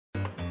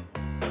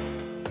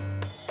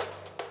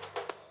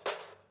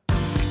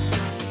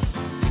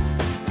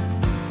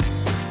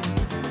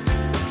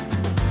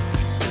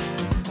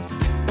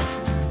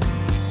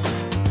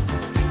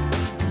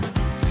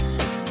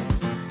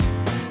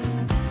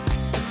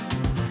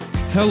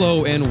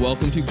Hello and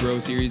welcome to Grow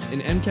Series,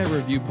 an MCAT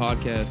review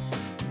podcast.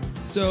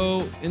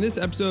 So in this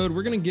episode,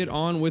 we're going to get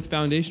on with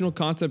foundational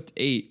concept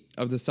 8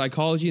 of the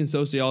psychology and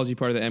sociology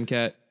part of the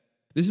MCAT.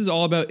 This is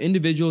all about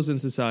individuals and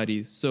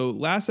societies. So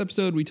last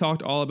episode, we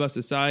talked all about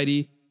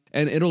society,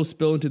 and it'll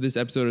spill into this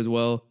episode as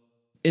well.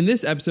 In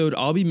this episode,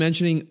 I'll be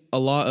mentioning a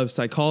lot of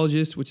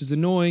psychologists, which is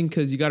annoying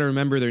because you got to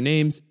remember their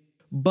names,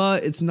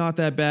 but it's not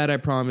that bad, I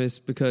promise,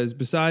 because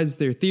besides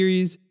their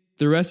theories,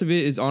 the rest of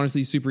it is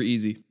honestly super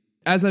easy.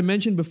 As I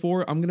mentioned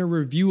before, I'm going to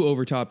review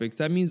over topics.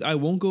 That means I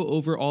won't go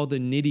over all the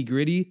nitty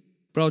gritty,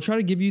 but I'll try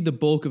to give you the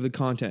bulk of the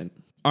content.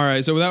 All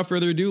right, so without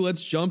further ado,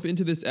 let's jump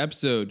into this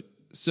episode.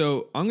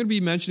 So I'm going to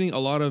be mentioning a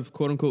lot of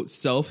quote unquote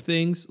self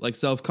things like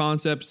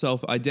self-concept,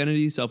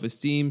 self-identity,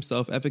 self-esteem,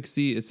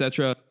 self-efficacy,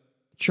 etc.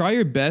 Try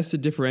your best to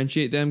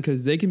differentiate them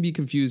because they can be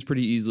confused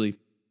pretty easily.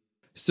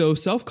 So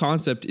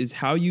self-concept is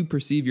how you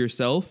perceive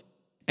yourself.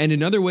 And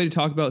another way to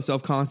talk about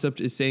self-concept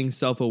is saying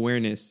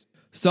self-awareness.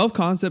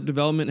 Self-concept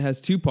development has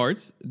two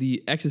parts,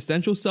 the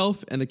existential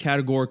self and the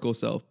categorical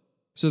self.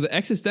 So the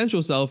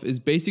existential self is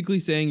basically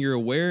saying you're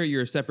aware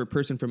you're a separate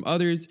person from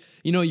others.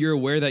 You're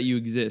aware that you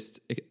exist.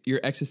 You're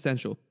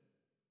existential.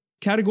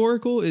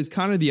 Categorical is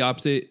kind of the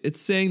opposite. It's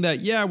saying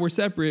that, yeah, we're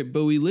separate,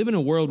 but we live in a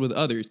world with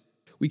others.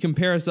 We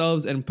compare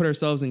ourselves and put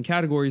ourselves in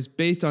categories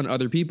based on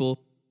other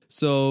people.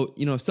 So,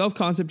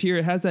 self-concept here,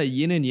 it has that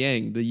yin and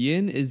yang. The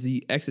yin is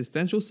the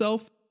existential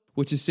self,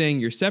 which is saying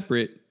you're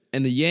separate.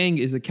 And the yang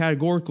is the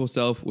categorical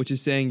self, which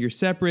is saying you're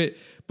separate,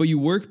 but you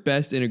work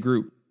best in a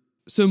group.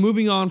 So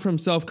moving on from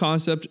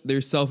self-concept,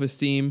 there's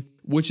self-esteem,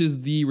 which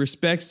is the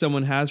respect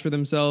someone has for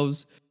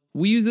themselves.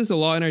 We use this a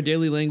lot in our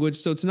daily language,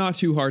 so it's not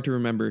too hard to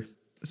remember.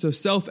 So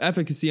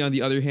self-efficacy, on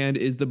the other hand,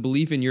 is the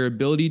belief in your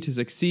ability to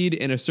succeed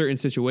in a certain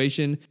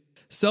situation.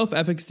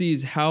 Self-efficacy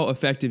is how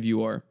effective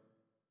you are.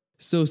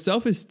 So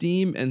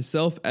self-esteem and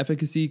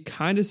self-efficacy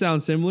kind of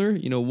sound similar.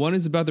 One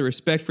is about the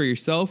respect for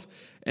yourself,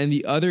 and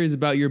the other is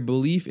about your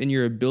belief in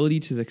your ability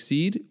to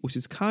succeed, which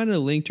is kind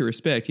of linked to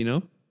respect,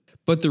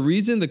 But the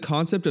reason the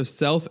concept of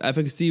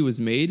self-efficacy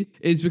was made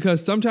is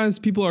because sometimes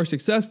people are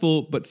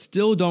successful but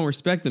still don't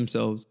respect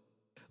themselves.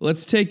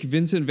 Let's take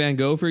Vincent van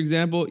Gogh, for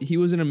example. He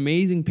was an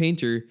amazing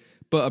painter,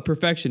 but a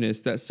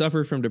perfectionist that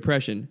suffered from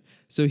depression.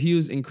 So he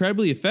was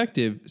incredibly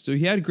effective, so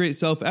he had great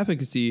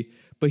self-efficacy,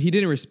 but he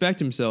didn't respect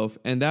himself,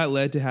 and that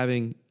led to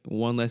having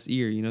one less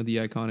ear, the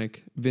iconic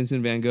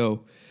Vincent van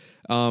Gogh.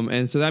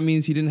 And so that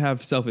means he didn't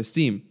have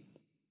self-esteem.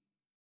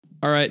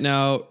 All right,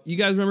 now, you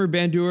guys remember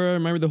Bandura?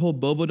 Remember the whole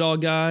Bobo doll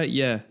guy?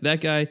 Yeah, that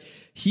guy.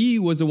 He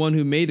was the one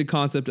who made the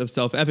concept of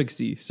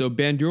self-efficacy. So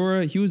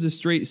Bandura, he was a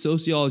straight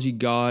sociology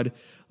god.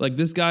 Like,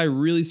 this guy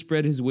really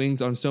spread his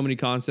wings on so many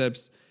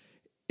concepts.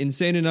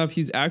 Insane enough,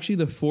 he's actually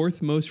the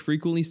fourth most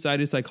frequently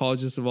cited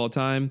psychologist of all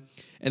time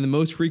and the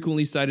most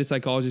frequently cited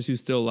psychologist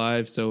who's still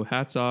alive. So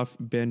hats off,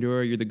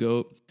 Bandura, you're the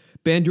GOAT.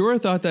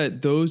 Bandura thought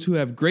that those who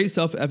have great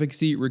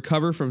self-efficacy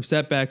recover from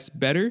setbacks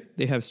better,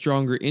 they have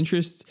stronger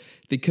interests,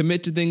 they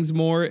commit to things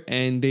more,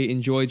 and they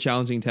enjoy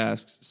challenging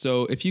tasks.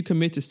 So if you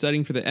commit to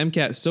studying for the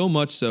MCAT so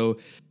much so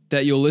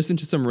that you'll listen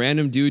to some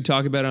random dude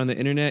talk about it on the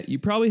internet, you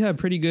probably have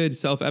pretty good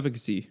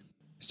self-efficacy.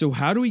 So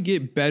how do we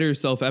get better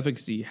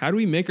self-efficacy? How do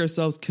we make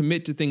ourselves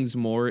commit to things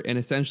more and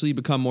essentially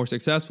become more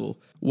successful?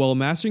 Well,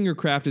 mastering your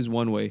craft is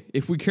one way.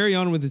 If we carry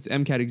on with this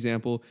MCAT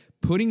example,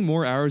 putting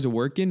more hours of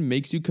work in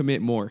makes you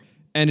commit more.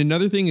 And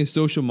another thing is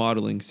social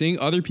modeling. Seeing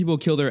other people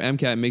kill their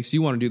MCAT makes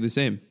you want to do the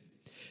same.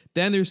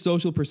 Then there's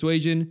social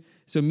persuasion.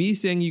 So me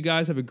saying you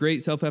guys have a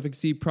great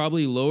self-efficacy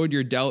probably lowered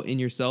your doubt in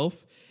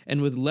yourself.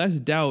 And with less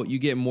doubt, you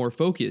get more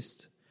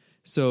focused.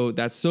 So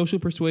that's social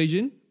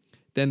persuasion.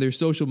 Then there's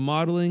social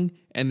modeling,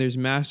 and there's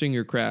mastering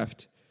your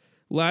craft.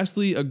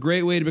 Lastly, a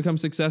great way to become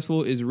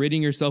successful is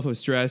ridding yourself of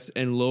stress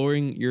and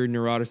lowering your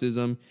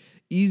neuroticism.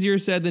 Easier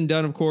said than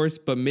done, of course,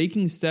 but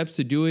making steps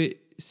to do it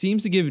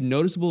seems to give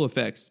noticeable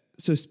effects.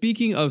 So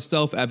speaking of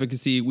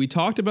self-efficacy, we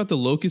talked about the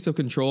locus of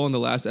control in the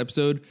last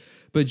episode,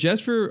 but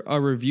just for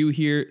a review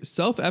here,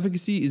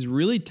 self-efficacy is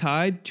really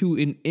tied to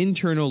an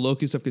internal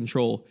locus of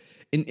control.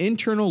 An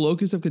internal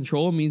locus of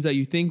control means that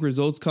you think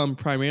results come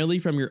primarily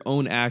from your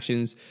own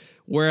actions,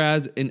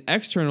 whereas an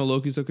external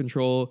locus of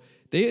control,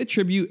 they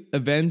attribute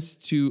events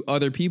to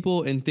other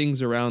people and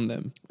things around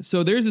them.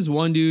 So there's this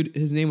one dude,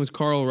 his name was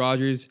Carl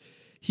Rogers.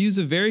 He was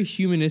a very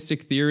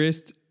humanistic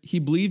theorist. He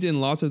believed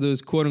in lots of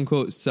those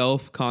quote-unquote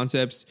self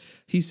concepts.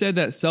 He said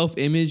that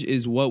self-image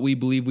is what we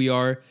believe we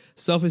are,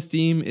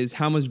 self-esteem is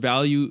how much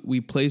value we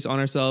place on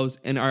ourselves,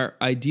 and our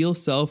ideal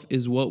self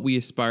is what we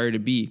aspire to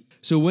be.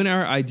 So when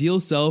our ideal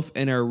self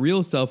and our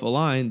real self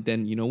align,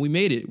 then, we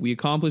made it. We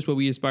accomplished what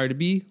we aspire to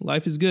be.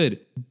 Life is good.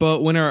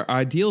 But when our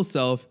ideal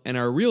self and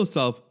our real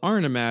self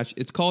aren't a match,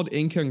 it's called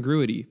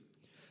incongruity.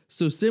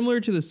 So similar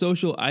to the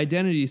social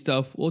identity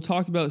stuff, we'll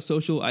talk about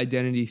social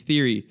identity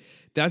theory.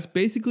 That's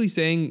basically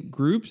saying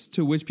groups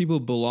to which people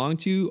belong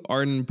to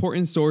are an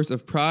important source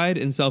of pride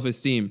and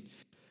self-esteem.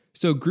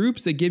 So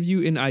groups that give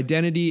you an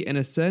identity and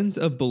a sense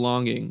of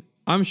belonging.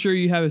 I'm sure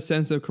you have a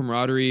sense of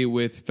camaraderie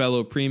with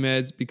fellow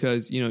pre-meds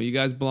because, you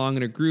guys belong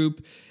in a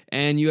group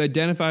and you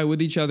identify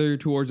with each other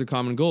towards a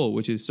common goal,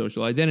 which is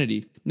social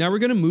identity. Now we're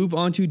going to move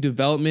on to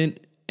development,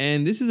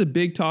 and this is a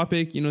big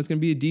topic. It's going to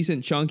be a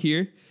decent chunk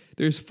here.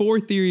 There's 4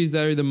 theories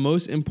that are the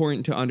most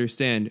important to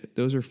understand.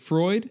 Those are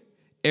Freud,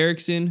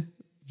 Erikson,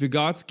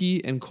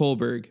 Vygotsky, and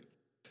Kohlberg.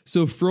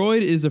 So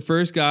Freud is the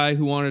first guy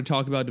who wanted to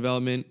talk about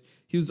development.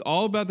 He was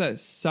all about that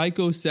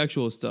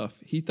psychosexual stuff.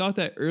 He thought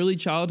that early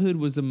childhood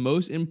was the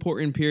most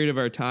important period of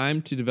our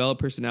time to develop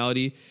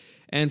personality,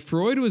 and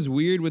Freud was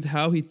weird with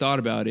how he thought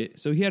about it.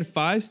 So he had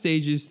 5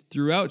 stages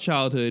throughout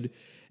childhood,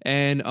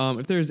 and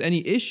if there was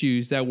any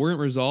issues that weren't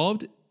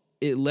resolved,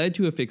 it led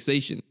to a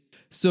fixation.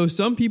 So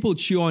some people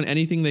chew on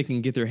anything they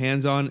can get their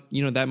hands on.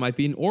 That might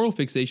be an oral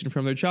fixation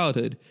from their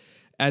childhood.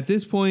 At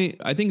this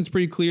point, I think it's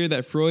pretty clear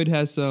that Freud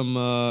has some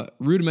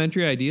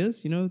rudimentary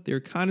ideas. They're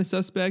kind of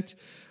suspect,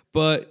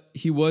 but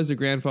he was the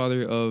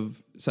grandfather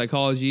of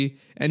psychology,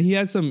 and he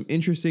had some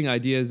interesting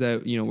ideas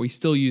that, we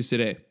still use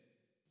today.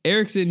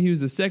 Erikson, he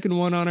was the second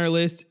one on our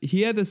list.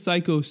 He had the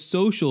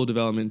psychosocial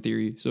development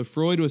theory. So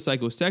Freud was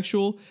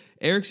psychosexual,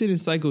 Erikson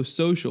is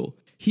psychosocial.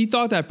 He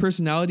thought that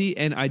personality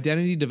and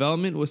identity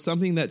development was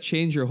something that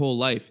changed your whole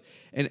life.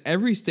 And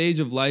every stage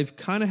of life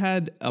kind of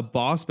had a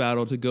boss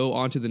battle to go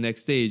on to the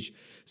next stage.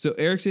 So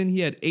Erikson,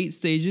 he had 8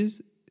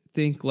 stages.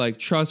 Think like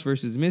trust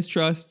versus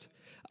mistrust,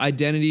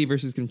 identity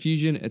versus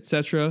confusion,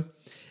 etc.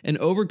 And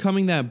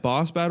overcoming that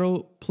boss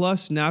battle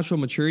plus natural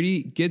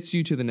maturity gets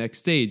you to the next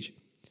stage.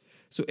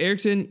 So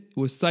Erikson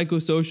was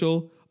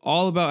psychosocial,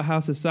 all about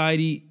how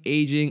society,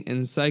 aging,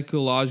 and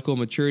psychological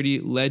maturity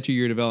led to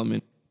your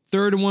development.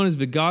 Third one is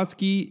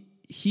Vygotsky.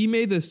 He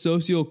made the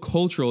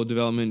sociocultural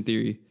development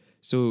theory.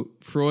 So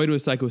Freud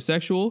was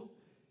psychosexual,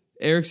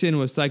 Erikson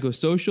was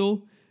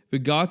psychosocial,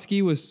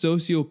 Vygotsky was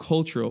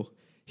sociocultural.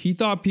 He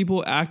thought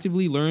people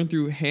actively learn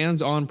through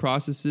hands-on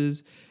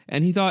processes,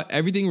 and he thought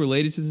everything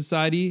related to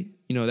society,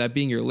 that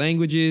being your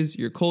languages,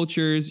 your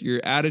cultures,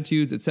 your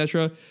attitudes,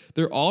 etc.,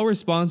 they're all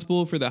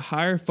responsible for the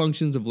higher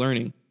functions of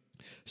learning.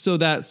 So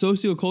that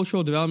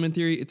sociocultural development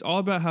theory, it's all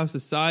about how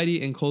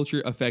society and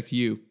culture affect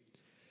you.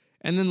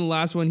 And then the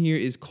last one here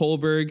is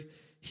Kohlberg.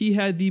 He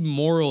had the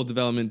moral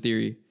development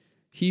theory.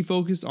 He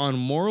focused on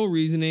moral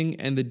reasoning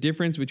and the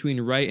difference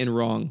between right and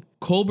wrong.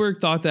 Kohlberg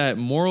thought that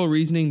moral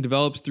reasoning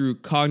develops through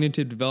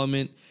cognitive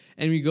development,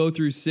 and we go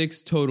through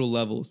 6 total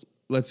levels.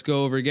 Let's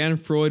go over again.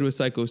 Freud was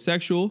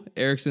psychosexual,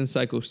 Erikson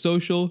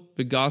psychosocial,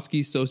 Vygotsky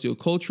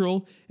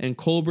sociocultural, and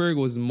Kohlberg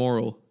was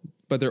moral.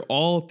 But they're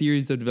all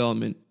theories of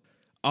development.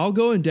 I'll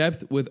go in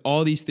depth with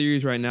all these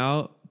theories right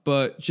now,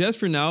 but just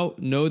for now,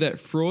 know that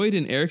Freud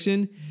and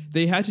Erikson,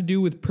 they had to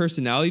do with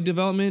personality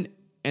development,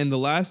 and the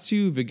last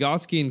 2,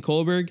 Vygotsky and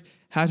Kohlberg,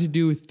 had to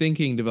do with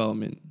thinking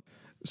development.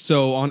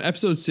 So on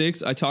episode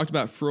 6, I talked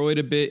about Freud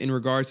a bit in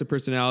regards to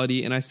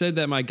personality, and I said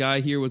that my guy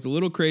here was a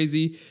little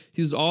crazy.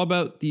 He was all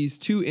about these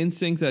 2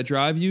 instincts that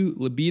drive you,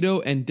 libido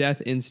and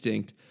death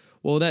instinct.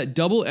 Well, that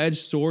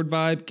double-edged sword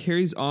vibe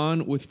carries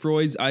on with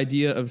Freud's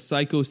idea of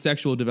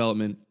psychosexual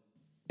development.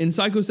 In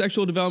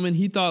psychosexual development,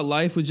 he thought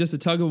life was just a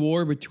tug of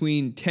war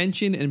between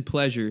tension and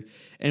pleasure,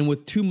 and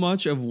with too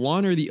much of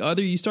one or the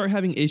other, you start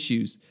having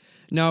issues.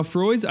 Now,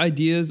 Freud's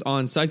ideas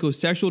on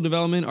psychosexual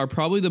development are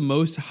probably the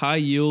most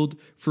high-yield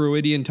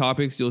Freudian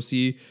topics you'll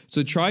see,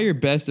 so try your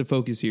best to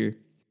focus here.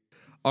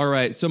 All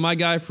right, so my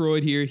guy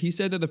Freud here, he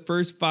said that the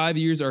first 5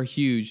 years are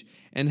huge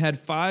and had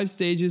 5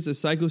 stages of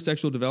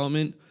psychosexual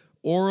development: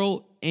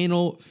 oral,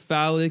 anal,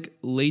 phallic,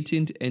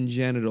 latent, and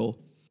genital.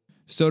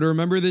 So to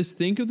remember this,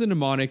 think of the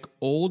mnemonic,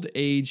 old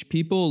age,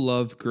 people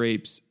love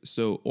grapes.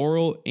 So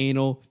oral,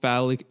 anal,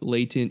 phallic,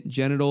 latent,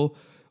 genital,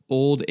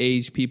 old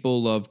age,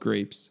 people love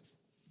grapes.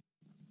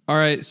 All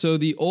right, so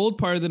the old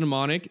part of the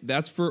mnemonic,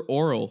 that's for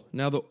oral.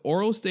 Now, the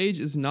oral stage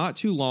is not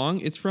too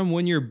long. It's from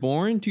when you're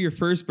born to your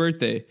first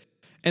birthday.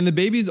 And the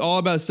baby's all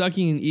about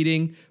sucking and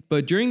eating.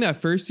 But during that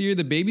first year,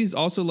 the baby's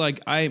also like,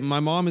 my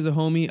mom is a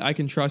homie, I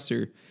can trust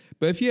her.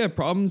 But if you have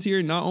problems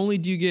here, not only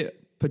do you get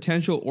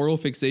potential oral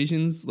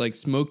fixations like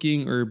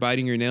smoking or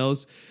biting your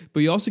nails,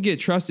 but you also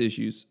get trust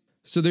issues.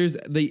 So there's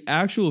the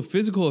actual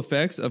physical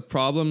effects of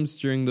problems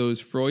during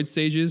those Freud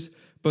stages,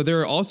 but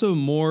there are also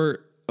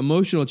more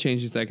emotional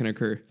changes that can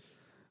occur.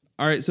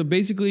 All right, so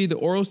basically the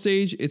oral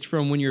stage, it's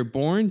from when you're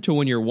born to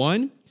when you're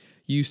 1.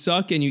 You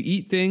suck and you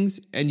eat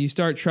things, and you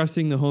start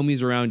trusting the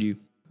homies around you.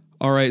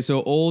 All right,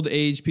 so old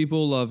age,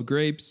 people love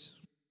grapes.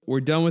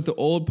 We're done with the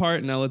old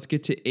part. Now let's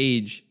get to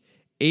age.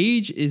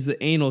 Age is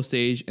the anal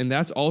stage, and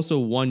that's also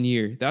 1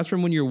 year. That's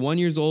from when you're 1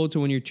 year old to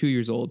when you're 2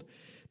 years old.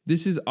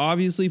 This is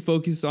obviously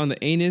focused on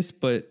the anus,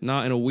 but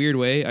not in a weird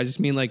way. I just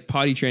mean like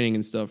potty training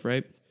and stuff,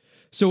 right?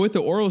 So with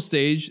the oral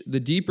stage, the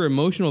deeper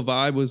emotional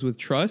vibe was with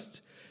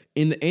trust.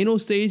 In the anal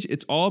stage,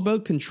 it's all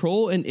about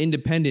control and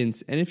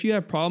independence. And if you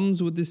have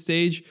problems with this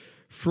stage,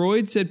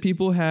 Freud said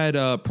people had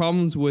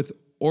problems with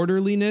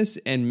orderliness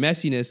and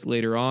messiness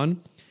later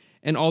on.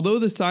 And although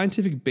the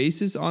scientific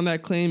basis on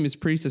that claim is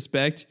pretty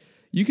suspect,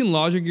 you can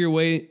logic your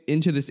way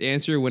into this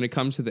answer when it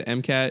comes to the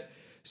MCAT.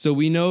 So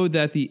we know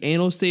that the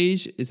anal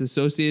stage is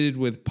associated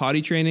with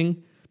potty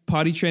training.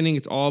 Potty training,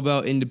 it's all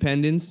about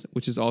independence,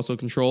 which is also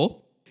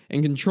control.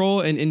 And control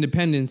and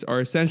independence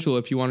are essential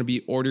if you want to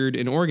be ordered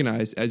and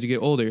organized as you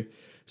get older.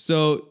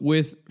 So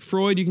with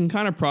Freud, you can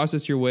kind of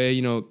process your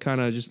way,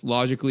 kind of just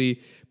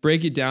logically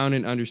break it down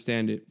and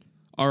understand it.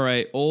 All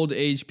right, old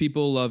age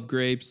people love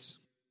grapes.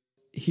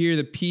 Here,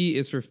 the P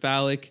is for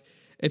phallic.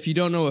 If you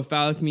don't know what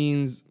phallic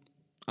means,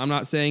 I'm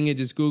not saying it,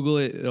 just Google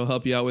it. It'll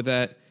help you out with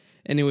that.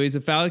 Anyways,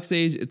 the phallic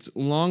stage, it's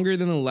longer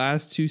than the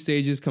last two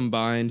stages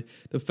combined.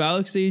 The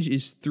phallic stage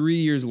is 3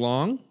 years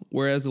long,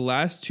 whereas the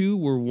last two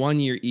were 1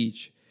 year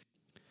each.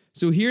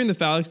 So here in the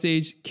phallic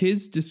stage,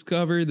 kids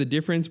discover the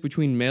difference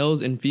between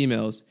males and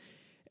females.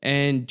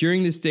 And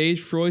during this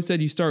stage, Freud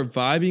said you start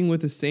vibing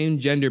with the same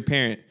gender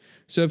parent.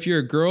 So if you're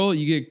a girl,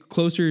 you get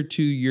closer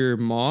to your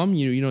mom,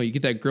 you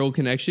get that girl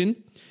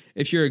connection.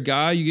 If you're a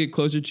guy, you get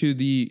closer to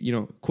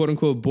the, quote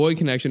unquote boy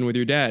connection with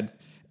your dad.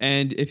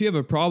 And if you have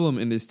a problem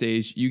in this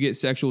stage, you get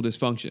sexual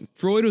dysfunction.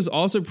 Freud was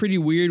also pretty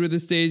weird with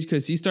this stage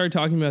because he started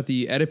talking about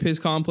the Oedipus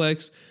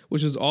complex,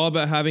 which was all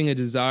about having a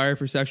desire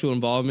for sexual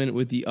involvement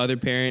with the other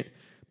parent.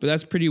 But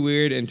that's pretty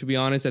weird. And to be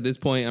honest, at this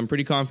point, I'm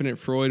pretty confident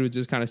Freud was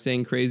just kind of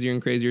saying crazier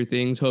and crazier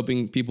things,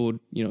 hoping people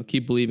would,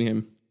 keep believing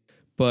him.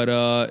 But,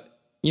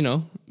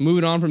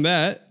 moving on from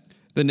that,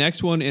 the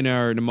next one in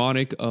our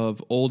mnemonic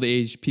of old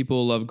age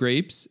people love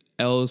grapes,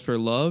 L is for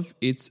love,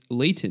 it's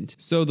latent.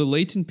 So the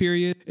latent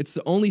period, it's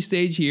the only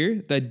stage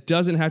here that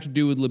doesn't have to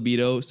do with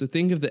libido. So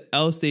think of the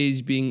L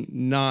stage being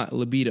not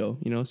libido,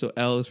 so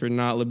L is for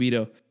not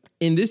libido.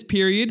 In this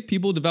period,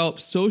 people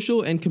develop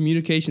social and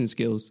communication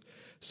skills.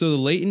 So the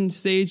latent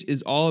stage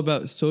is all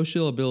about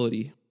social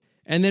ability.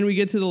 And then we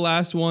get to the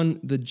last one,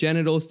 the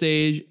genital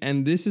stage,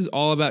 and this is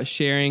all about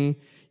sharing.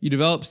 You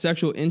develop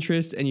sexual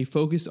interest and you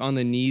focus on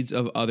the needs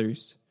of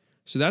others.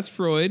 So that's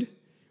Freud.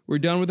 We're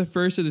done with the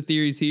first of the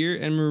theories here.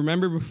 And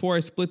remember, before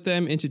I split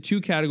them into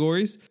two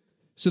categories.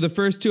 So the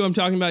first two I'm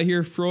talking about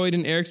here, Freud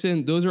and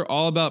Erikson, those are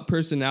all about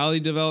personality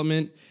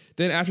development.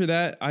 Then after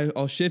that,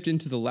 I'll shift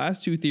into the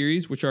last two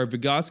theories, which are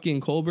Vygotsky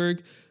and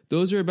Kohlberg.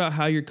 Those are about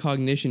how your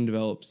cognition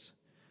develops.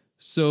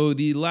 So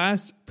the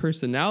last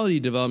personality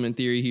development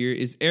theory here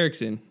is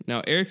Erikson.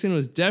 Now, Erikson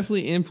was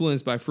definitely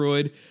influenced by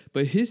Freud,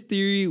 but his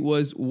theory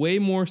was way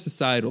more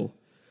societal.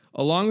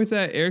 Along with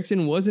that,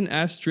 Erikson wasn't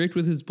as strict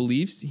with his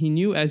beliefs. He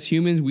knew as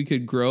humans we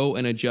could grow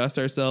and adjust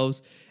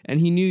ourselves,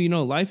 and he knew,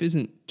 life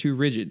isn't too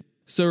rigid.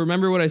 So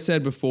remember what I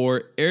said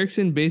before,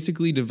 Erikson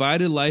basically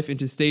divided life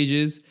into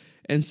stages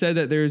and said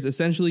that there's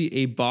essentially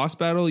a boss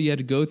battle you had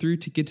to go through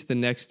to get to the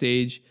next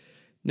stage.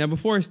 Now,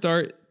 before I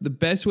start, the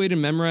best way to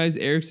memorize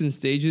Erikson's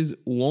stages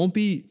won't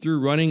be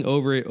through running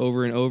over it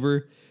over and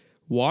over.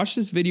 Watch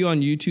this video on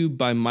YouTube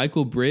by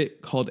Michael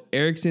Britt called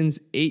Erikson's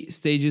 8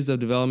 Stages of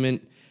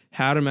Development,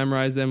 How to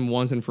Memorize Them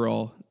Once and For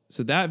All.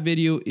 So that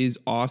video is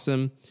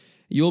awesome.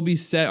 You'll be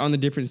set on the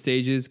different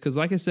stages because,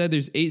 like I said,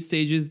 there's 8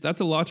 stages. That's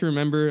a lot to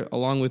remember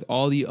along with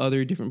all the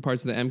other different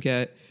parts of the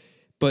MCAT.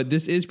 But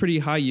this is pretty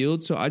high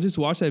yield, so I just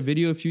watched that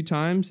video a few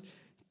times.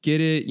 Get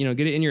it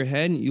in your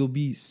head, and you'll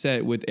be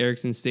set with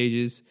Erikson's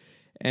stages.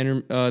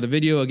 And the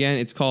video, again,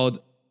 it's called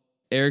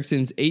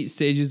Erikson's 8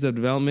 Stages of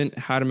Development,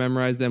 How to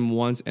Memorize Them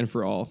Once and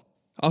For All.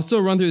 I'll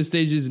still run through the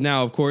stages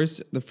now, of course.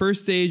 The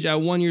first stage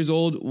at 1 year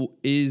old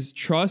is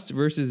trust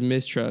versus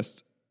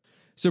mistrust.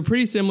 So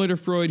pretty similar to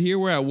Freud here,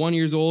 where at 1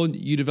 year old,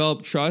 you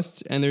develop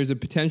trust, and there's a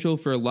potential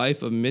for a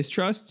life of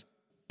mistrust.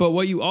 But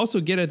what you also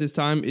get at this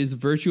time is the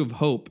virtue of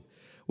hope.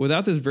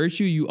 Without this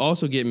virtue, you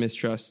also get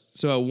mistrust.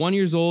 So at 1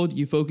 year old,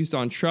 you focus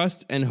on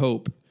trust and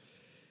hope.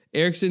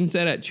 Erikson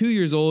said at 2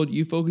 years old,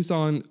 you focus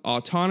on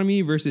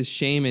autonomy versus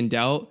shame and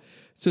doubt.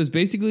 So it's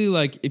basically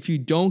like if you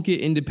don't get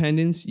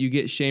independence, you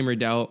get shame or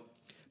doubt.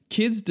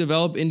 Kids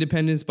develop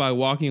independence by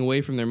walking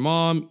away from their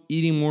mom,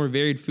 eating more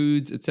varied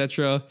foods,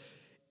 etc.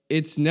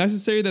 It's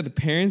necessary that the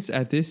parents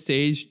at this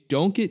stage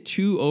don't get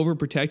too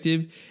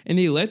overprotective and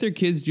they let their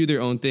kids do their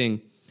own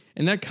thing.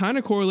 And that kind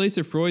of correlates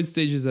to Freud's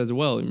stages as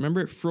well.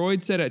 Remember,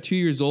 Freud said at 2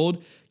 years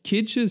old,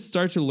 kids should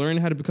start to learn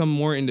how to become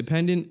more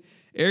independent.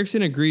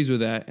 Erikson agrees with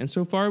that. And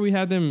so far we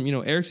have them,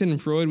 Erikson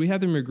and Freud, we have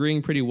them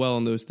agreeing pretty well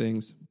on those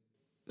things.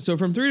 So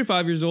from 3 to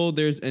 5 years old,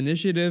 there's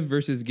initiative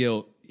versus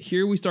guilt.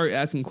 Here we start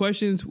asking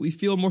questions, we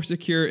feel more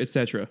secure,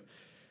 etc.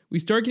 We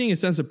start getting a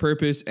sense of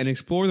purpose and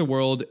explore the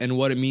world and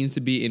what it means to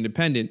be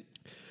independent.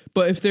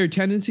 But if their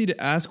tendency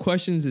to ask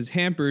questions is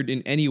hampered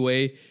in any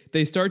way,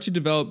 they start to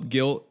develop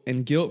guilt,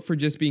 and guilt for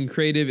just being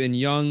creative and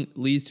young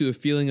leads to a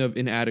feeling of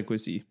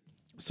inadequacy.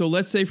 So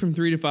let's say from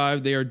 3 to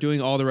 5, they are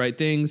doing all the right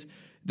things,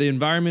 the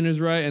environment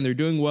is right, and they're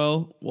doing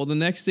well. Well, the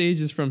next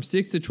stage is from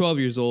 6 to 12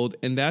 years old,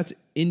 and that's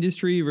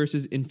industry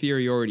versus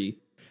inferiority.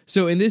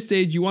 So in this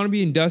stage, you want to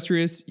be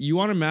industrious, you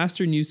want to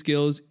master new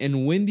skills,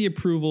 and win the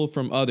approval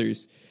from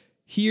others.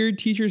 Here,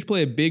 teachers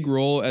play a big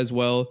role as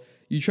well.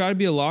 You try to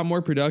be a lot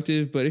more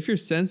productive, but if your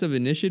sense of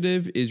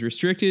initiative is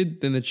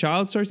restricted, then the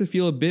child starts to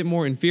feel a bit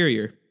more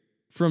inferior.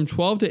 From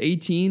 12 to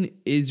 18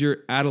 is your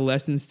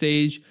adolescent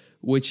stage,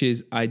 which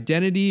is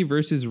identity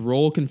versus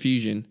role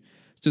confusion.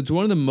 So it's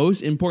one of the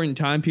most important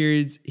time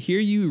periods. Here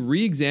you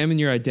re-examine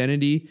your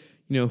identity,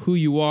 who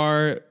you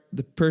are,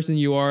 the person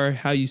you are,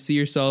 how you see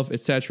yourself,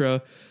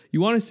 etc.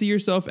 You want to see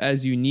yourself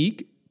as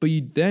unique, but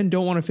you then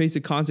don't want to face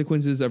the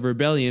consequences of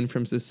rebellion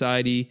from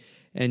society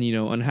and,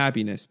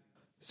 unhappiness.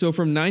 So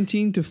from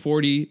 19 to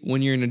 40,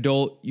 when you're an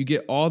adult, you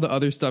get all the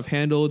other stuff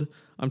handled.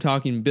 I'm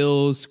talking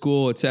bills,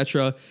 school,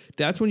 etc.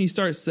 That's when you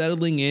start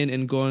settling in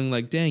and going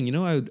like, dang,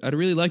 I'd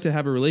really like to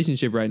have a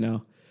relationship right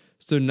now.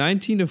 So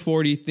 19 to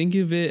 40, think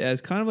of it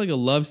as kind of like a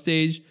love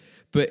stage,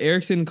 but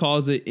Erikson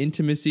calls it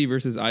intimacy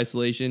versus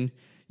isolation.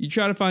 You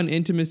try to find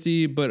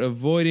intimacy, but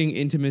avoiding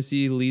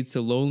intimacy leads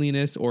to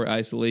loneliness or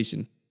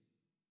isolation.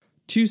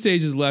 2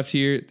 stages left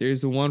here.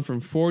 There's the one from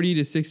 40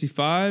 to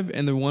 65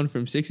 and the one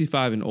from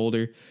 65 and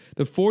older.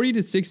 The 40 to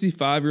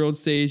 65-year-old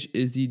stage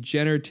is the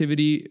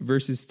generativity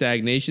versus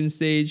stagnation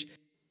stage.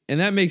 And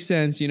that makes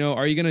sense.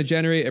 Are you going to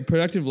generate a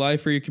productive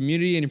life for your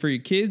community and for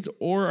your kids,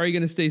 or are you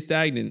going to stay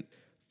stagnant?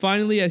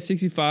 Finally, at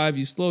 65,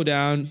 you slow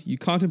down, you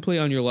contemplate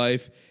on your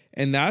life,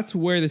 and that's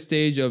where the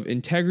stage of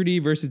integrity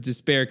versus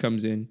despair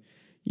comes in.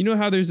 You know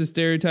how there's a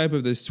stereotype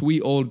of the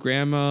sweet old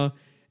grandma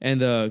and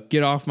the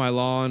get off my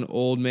lawn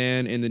old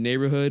man in the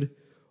neighborhood?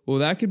 Well,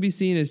 that could be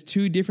seen as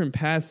 2 different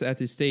paths at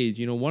this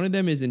stage. One of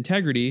them is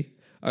integrity,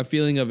 a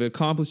feeling of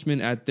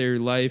accomplishment at their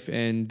life,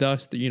 and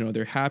thus,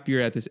 they're happier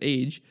at this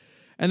age.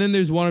 And then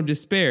there's one of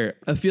despair,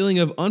 a feeling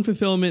of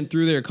unfulfillment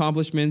through their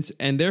accomplishments,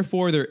 and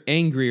therefore they're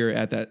angrier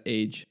at that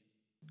age.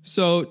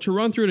 So to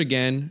run through it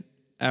again,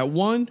 at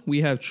 1,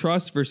 we have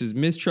trust versus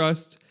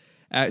mistrust.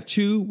 At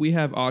 2, we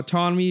have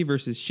autonomy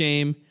versus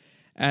shame.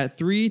 At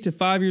 3 to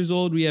 5 years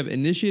old, we have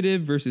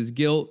initiative versus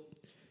guilt.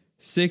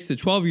 6 to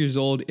 12 years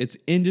old, it's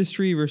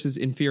industry versus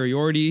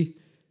inferiority.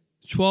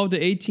 12 to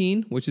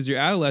 18, which is your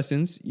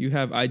adolescence, you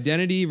have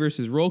identity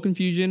versus role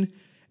confusion.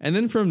 And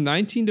then from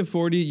 19 to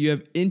 40, you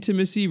have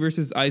intimacy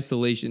versus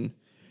isolation.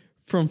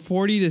 From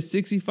 40 to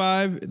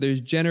 65,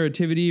 there's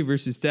generativity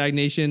versus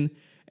stagnation.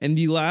 And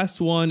the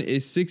last one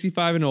is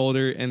 65 and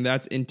older, and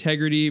that's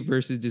integrity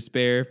versus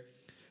despair.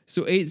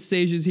 So 8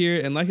 stages here.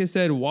 And like I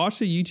said, watch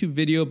the YouTube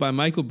video by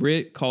Michael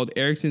Britt called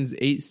Erikson's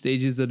 8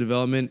 Stages of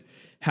Development,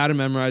 how to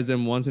memorize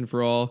them once and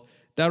for all.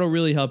 That'll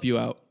really help you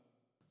out.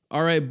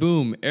 All right,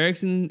 boom.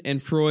 Erikson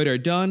and Freud are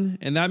done,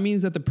 and that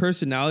means that the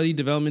personality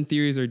development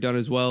theories are done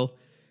as well.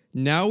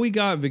 Now we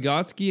got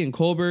Vygotsky and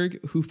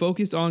Kohlberg, who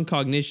focused on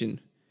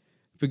cognition.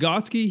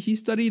 Vygotsky, he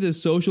studied the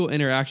social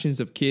interactions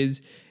of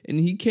kids, and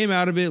he came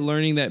out of it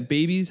learning that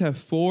babies have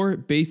 4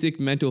 basic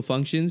mental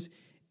functions,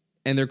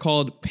 and they're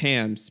called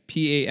PAMS,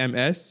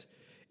 P-A-M-S.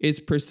 It's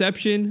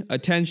perception,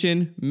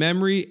 attention,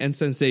 memory, and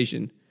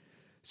sensation.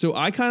 So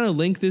I kind of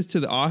link this to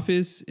The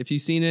Office. If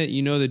you've seen it,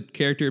 you know the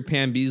character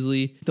Pam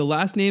Beesly. The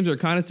last names are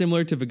kind of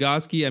similar to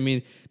Vygotsky. I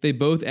mean, they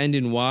both end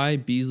in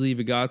Y, Beesly,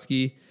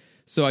 Vygotsky.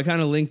 So I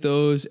kind of link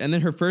those. And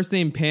then her first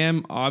name,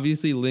 Pam,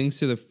 obviously links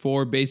to the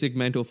 4 basic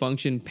mental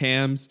function,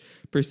 PAMS: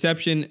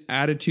 perception,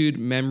 attitude,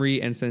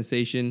 memory, and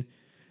sensation.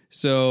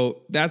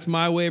 So that's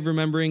my way of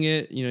remembering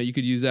it. You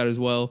could use that as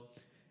well.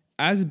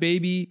 As a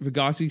baby,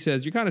 Vygotsky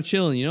says, you're kind of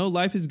chilling.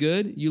 Life is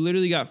good. You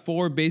literally got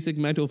 4 basic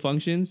mental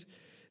functions.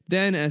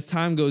 Then as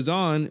time goes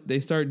on, they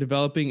start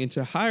developing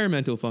into higher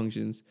mental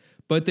functions.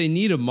 But they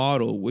need a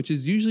model, which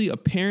is usually a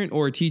parent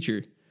or a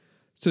teacher.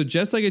 So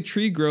just like a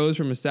tree grows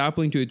from a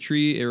sapling to a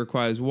tree, it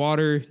requires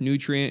water,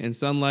 nutrient, and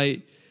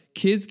sunlight.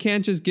 Kids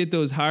can't just get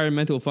those higher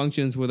mental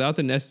functions without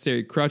the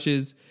necessary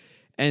crutches,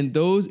 and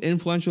those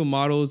influential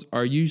models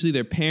are usually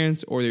their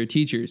parents or their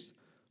teachers.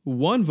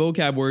 One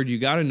vocab word you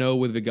gotta know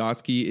with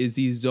Vygotsky is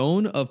the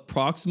zone of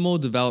proximal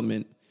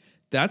development.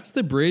 That's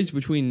the bridge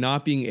between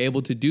not being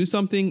able to do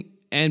something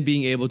and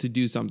being able to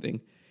do something.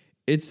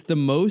 It's the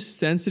most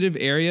sensitive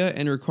area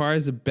and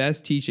requires the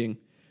best teaching.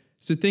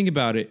 So think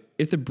about it.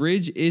 If the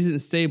bridge isn't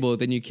stable,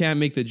 then you can't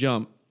make the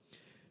jump.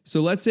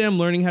 So let's say I'm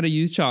learning how to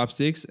use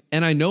chopsticks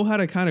and I know how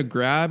to kind of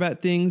grab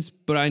at things,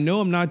 but I know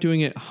I'm not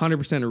doing it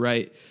 100%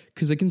 right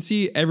because I can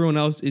see everyone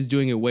else is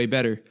doing it way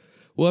better.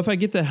 Well, if I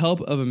get the help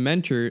of a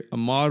mentor, a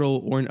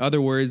model, or in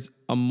other words,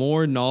 a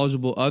more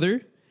knowledgeable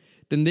other,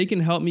 then they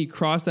can help me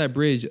cross that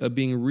bridge of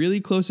being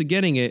really close to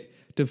getting it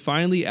to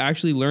finally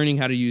actually learning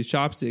how to use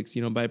chopsticks,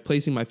 by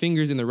placing my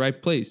fingers in the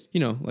right place,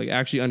 like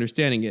actually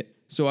understanding it.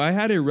 So I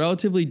had it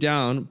relatively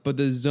down, but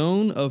the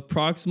zone of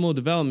proximal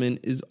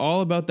development is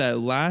all about that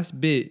last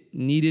bit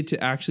needed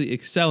to actually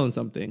excel in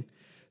something.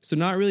 So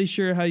not really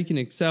sure how you can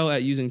excel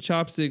at using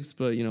chopsticks,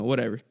 but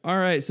whatever. All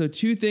right, so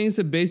 2 things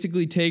to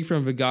basically take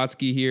from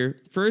Vygotsky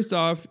here. First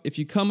off, if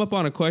you come up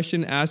on a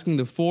question asking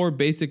the 4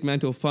 basic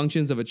mental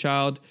functions of a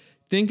child,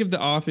 think of The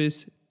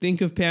Office,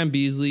 think of Pam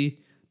Beesly.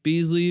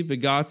 Beesly,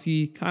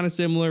 Vygotsky, kind of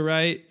similar,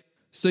 right?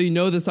 So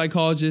the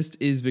psychologist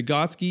is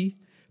Vygotsky,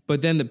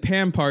 but then the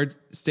PAM part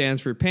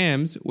stands for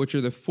PAMS, which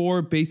are the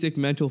 4 basic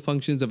mental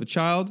functions of a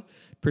child: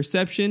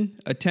 perception,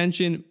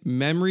 attention,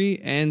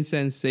 memory, and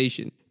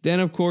sensation.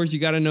 Then, of course, you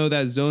got to know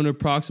that zone of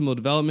proximal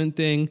development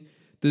thing,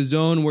 the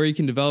zone where you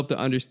can develop the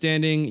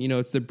understanding.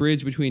 It's the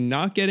bridge between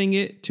not getting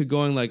it to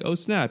going like, oh,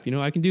 snap,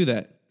 I can do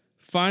that.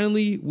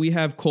 Finally, we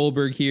have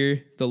Kohlberg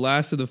here, the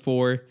last of the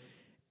 4.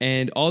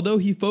 And although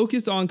he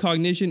focused on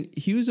cognition,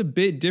 he was a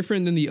bit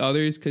different than the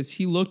others because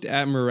he looked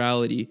at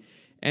morality.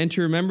 And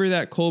to remember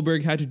that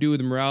Kohlberg had to do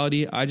with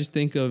morality, I just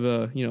think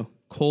of,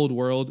 Cold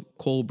World,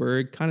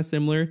 Kohlberg, kind of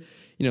similar.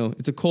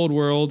 It's a cold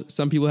world.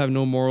 Some people have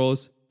no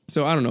morals.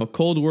 So I don't know,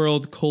 Cold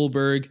World,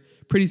 Kohlberg,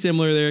 pretty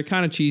similar there,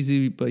 kind of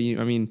cheesy, but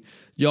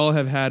y'all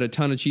have had a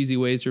ton of cheesy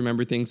ways to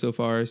remember things so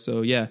far.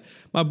 So yeah,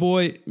 my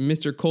boy,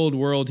 Mr. Cold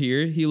World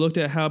here, he looked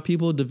at how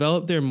people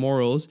develop their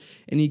morals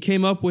and he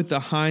came up with the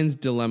Heinz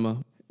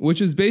dilemma,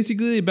 which was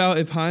basically about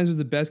if Heinz was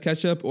the best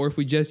ketchup or if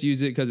we just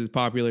use it because it's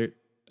popular.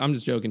 I'm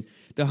just joking.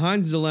 The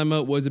Heinz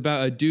dilemma was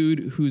about a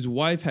dude whose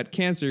wife had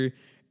cancer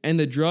and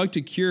the drug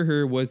to cure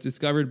her was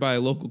discovered by a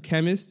local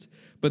chemist.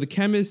 But the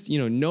chemist,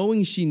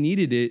 knowing she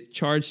needed it,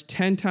 charged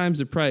 10 times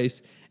the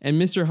price and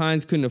Mr.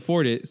 Heinz couldn't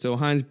afford it. So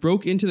Heinz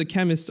broke into the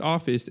chemist's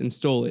office and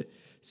stole it.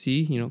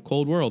 See,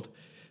 Cold World.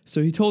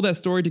 So he told that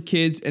story to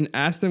kids and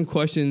asked them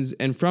questions.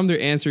 And from their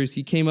answers,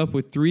 he came up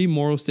with 3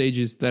 moral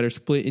stages that are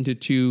split into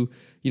 2,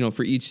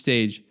 for each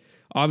stage.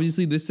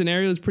 Obviously, this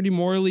scenario is pretty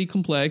morally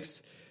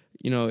complex.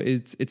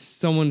 It's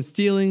someone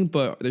stealing,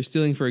 but they're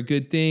stealing for a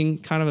good thing,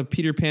 kind of a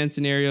Peter Pan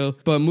scenario.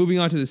 But moving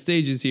on to the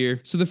stages here.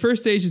 So the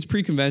first stage is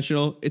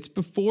pre-conventional. It's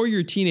before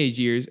your teenage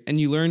years,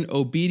 and you learn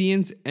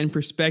obedience and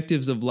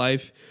perspectives of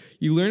life.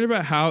 You learn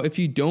about how if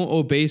you don't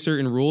obey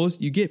certain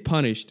rules, you get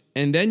punished.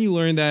 And then you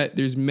learn that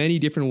there's many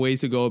different ways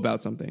to go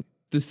about something.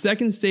 The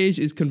second stage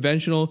is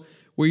conventional,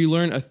 where you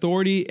learn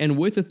authority, and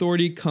with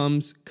authority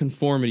comes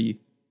conformity.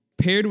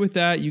 Paired with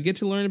that, you get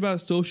to learn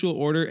about social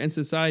order and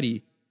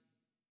society.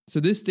 So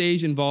this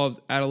stage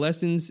involves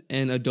adolescents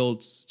and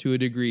adults to a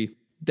degree.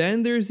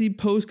 Then there's the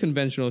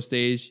post-conventional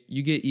stage.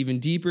 You get even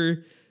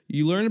deeper.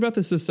 You learn about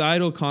the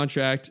societal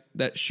contract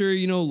that sure,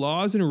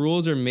 laws and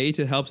rules are made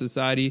to help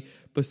society,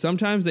 but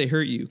sometimes they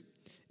hurt you.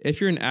 If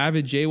you're an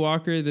avid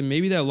jaywalker, then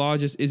maybe that law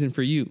just isn't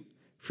for you.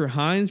 For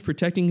Heinz,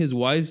 protecting his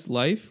wife's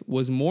life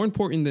was more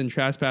important than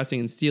trespassing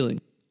and stealing.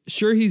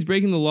 Sure, he's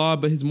breaking the law,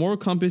 but his moral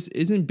compass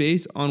isn't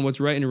based on what's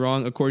right and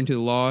wrong according to the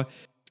law.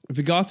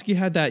 Vygotsky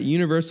had that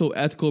universal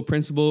ethical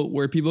principle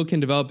where people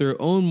can develop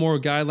their own moral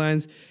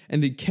guidelines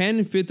and they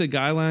can fit the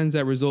guidelines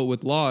that result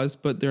with laws,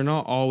 but they're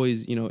not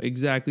always,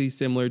 exactly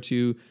similar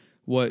to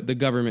what the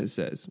government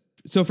says.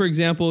 So for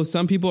example,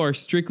 some people are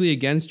strictly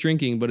against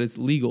drinking, but it's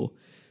legal.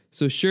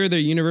 So sure, their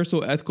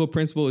universal ethical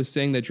principle is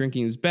saying that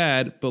drinking is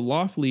bad, but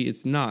lawfully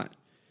it's not.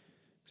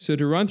 So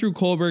to run through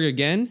Kohlberg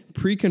again,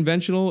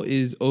 pre-conventional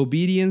is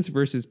obedience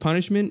versus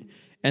punishment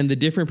and the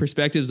different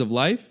perspectives of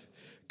life.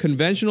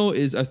 Conventional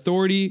is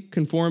authority,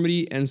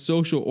 conformity, and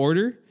social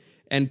order.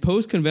 And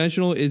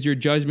post-conventional is your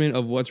judgment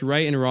of what's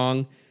right and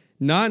wrong,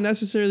 not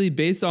necessarily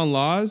based on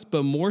laws,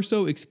 but more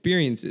so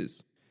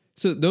experiences.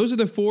 So those are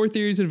the 4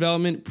 theories of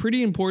development,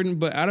 pretty important,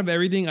 but out of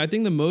everything, I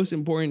think the most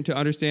important to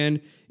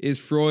understand is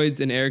Freud's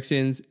and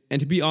Erikson's. And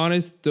to be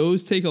honest,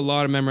 those take a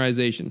lot of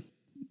memorization.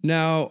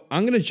 Now,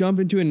 I'm going to jump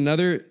into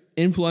another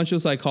influential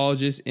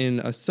psychologist in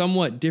a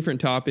somewhat different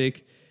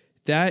topic.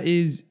 That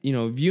is,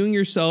 viewing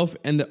yourself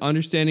and the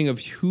understanding of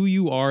who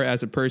you are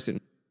as a person.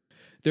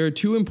 There are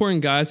 2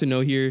 important guys to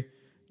know here,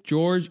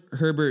 George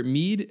Herbert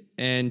Mead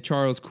and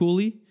Charles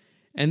Cooley,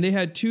 and they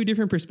had 2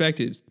 different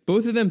perspectives.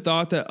 Both of them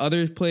thought that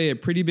others play a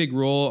pretty big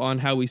role on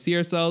how we see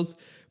ourselves,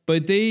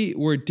 but they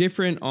were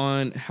different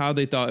on how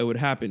they thought it would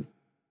happen.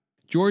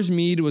 George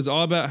Mead was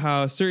all about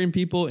how certain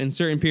people in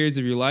certain periods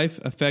of your life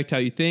affect how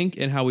you think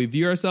and how we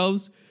view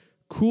ourselves.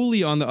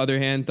 Cooley, on the other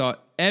hand,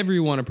 thought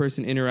everyone a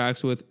person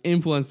interacts with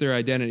influence their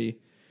identity.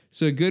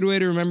 So a good way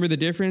to remember the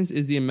difference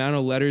is the amount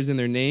of letters in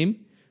their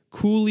name.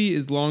 Cooley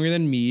is longer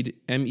than Mead,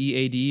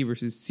 M-E-A-D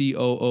versus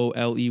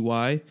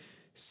C-O-O-L-E-Y.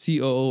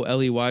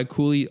 C-O-O-L-E-Y,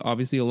 Cooley,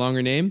 obviously a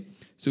longer name.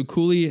 So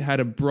Cooley had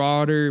a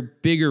broader,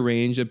 bigger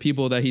range of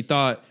people that he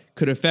thought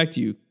could affect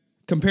you,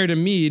 compared to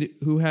Mead,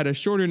 who had a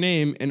shorter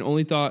name and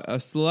only thought a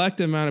select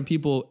amount of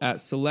people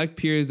at select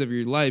periods of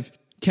your life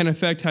can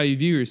affect how you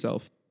view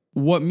yourself.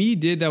 What Mead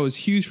did that was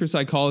huge for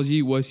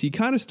psychology was he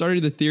kind of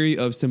started the theory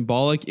of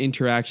symbolic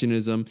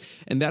interactionism,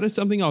 and that is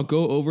something I'll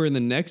go over in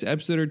the next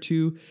episode or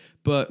 2,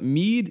 but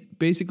Mead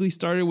basically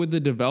started with the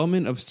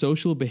development of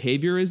social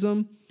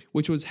behaviorism,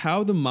 which was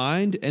how the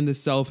mind and the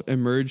self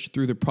emerged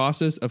through the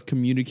process of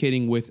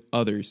communicating with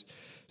others.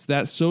 So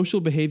that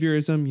social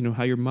behaviorism,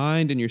 how your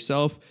mind and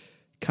yourself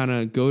kind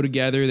of go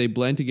together, they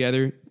blend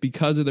together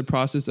because of the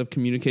process of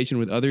communication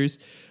with others.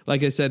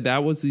 Like I said,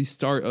 that was the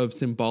start of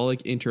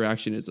symbolic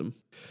interactionism.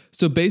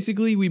 So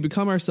basically, we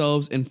become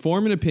ourselves and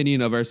form an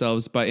opinion of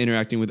ourselves by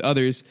interacting with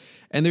others.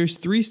 And there's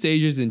 3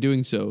 stages in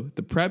doing so.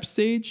 The prep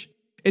stage,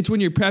 it's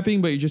when you're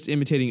prepping, but you're just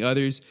imitating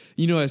others.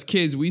 As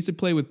kids, we used to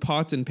play with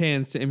pots and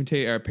pans to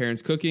imitate our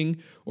parents cooking,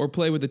 or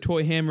play with a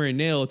toy hammer and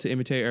nail to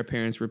imitate our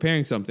parents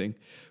repairing something.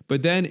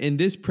 But then in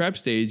this prep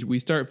stage, we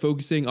start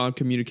focusing on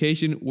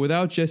communication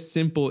without just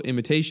simple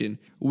imitation.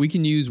 We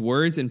can use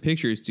words and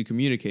pictures to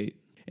communicate.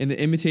 And the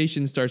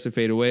imitation starts to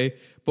fade away,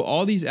 but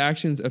all these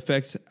actions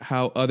affects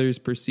how others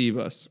perceive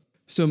us.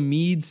 So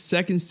Mead's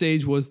second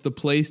stage was the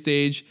play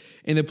stage.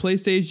 In the play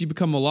stage, you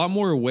become a lot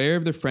more aware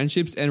of the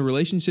friendships and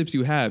relationships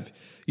you have.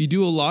 You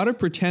do a lot of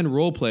pretend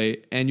role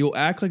play, and you'll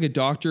act like a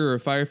doctor or a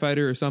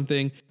firefighter or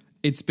something,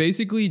 It's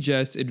basically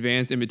just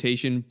advanced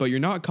imitation, but you're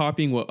not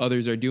copying what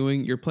others are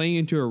doing, you're playing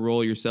into a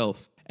role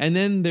yourself. And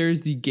then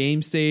there's the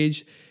game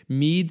stage.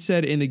 Mead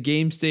said in the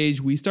game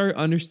stage, we start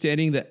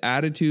understanding the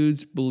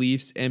attitudes,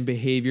 beliefs, and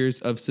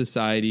behaviors of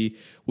society.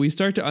 We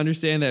start to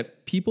understand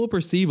that people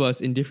perceive us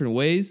in different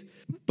ways,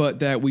 but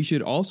that we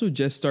should also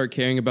just start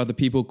caring about the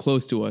people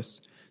close to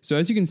us. So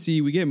as you can see,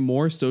 we get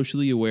more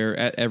socially aware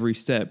at every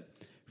step.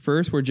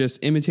 First, we're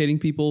just imitating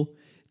people.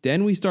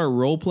 Then we start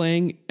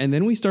role-playing, and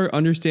then we start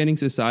understanding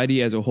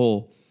society as a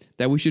whole,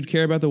 that we should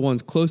care about the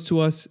ones close to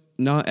us,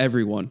 not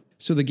everyone.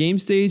 So the game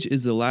stage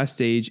is the last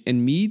stage,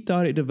 and Mead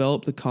thought it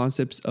developed the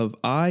concepts of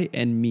I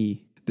and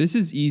me. This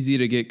is easy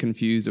to get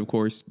confused, of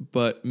course,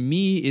 but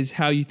me is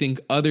how you think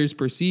others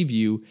perceive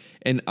you,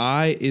 and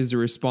I is the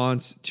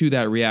response to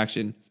that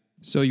reaction.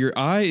 So your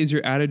I is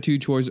your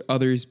attitude towards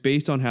others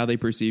based on how they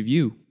perceive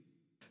you.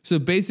 So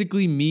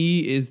basically,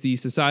 me is the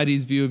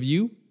society's view of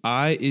you,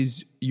 I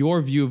is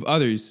your view of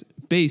others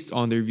based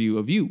on their view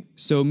of you.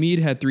 So Mead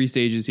had 3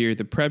 stages here: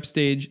 the prep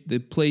stage, the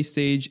play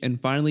stage,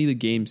 and finally the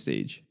game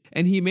stage.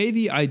 And he made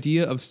the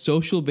idea of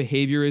social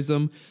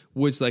behaviorism,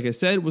 which, like I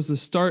said, was the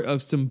start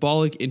of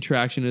symbolic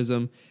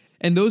interactionism.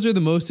 And those are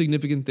the most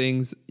significant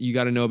things you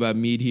got to know about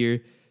Mead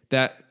here.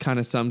 That kind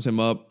of sums him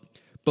up.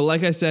 But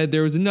like I said,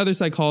 there was another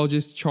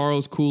psychologist,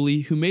 Charles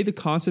Cooley, who made the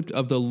concept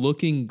of the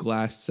looking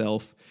glass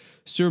self.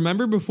 So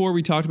remember before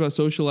we talked about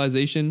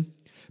socialization?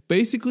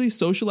 Basically,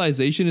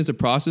 socialization is a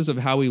process of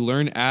how we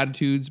learn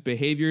attitudes,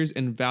 behaviors,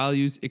 and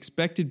values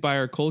expected by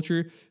our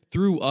culture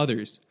through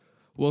others.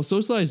 Well,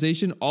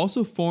 socialization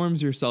also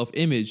forms your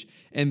self-image,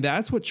 and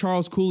that's what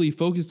Charles Cooley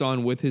focused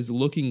on with his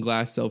looking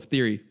glass self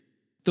theory.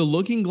 The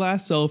looking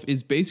glass self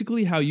is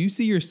basically how you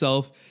see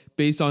yourself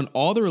based on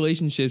all the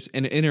relationships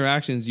and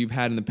interactions you've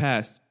had in the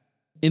past.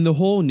 In the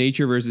whole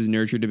nature versus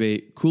nurture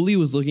debate, Cooley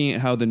was looking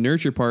at how the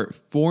nurture part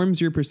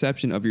forms your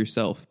perception of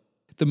yourself.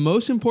 The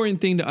most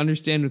important thing to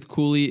understand with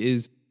Cooley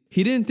is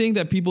he didn't think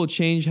that people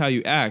change how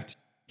you act.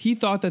 He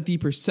thought that the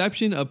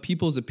perception of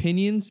people's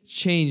opinions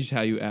changed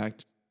how you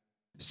act.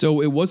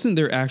 So it wasn't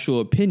their actual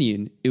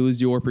opinion, it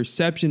was your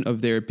perception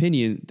of their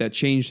opinion that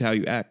changed how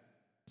you act.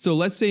 So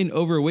let's say an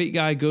overweight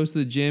guy goes to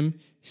the gym,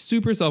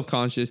 super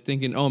self-conscious,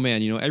 thinking, oh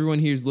man, everyone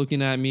here is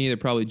looking at me, they're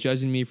probably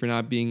judging me for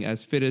not being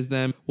as fit as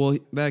them. Well,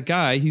 that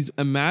guy, he's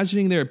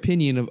imagining their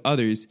opinion of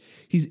others.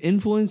 He's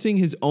influencing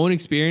his own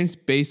experience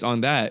based on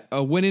that.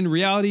 When in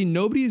reality,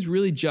 nobody's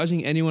really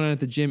judging anyone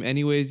at the gym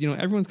anyways.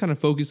 Everyone's kind of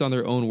focused on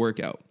their own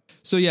workout.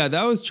 So yeah,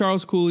 that was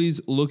Charles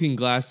Cooley's looking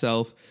glass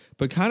self.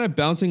 But kind of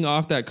bouncing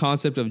off that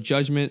concept of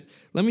judgment,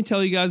 let me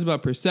tell you guys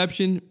about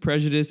perception,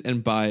 prejudice,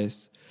 and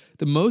bias.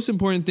 The most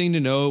important thing to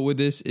know with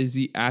this is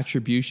the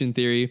attribution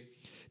theory.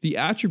 The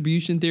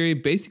attribution theory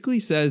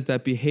basically says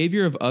that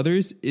behavior of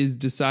others is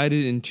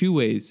decided in 2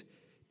 ways: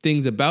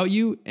 things about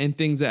you and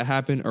things that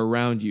happen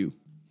around you.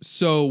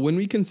 So when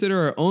we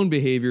consider our own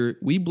behavior,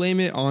 we blame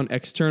it on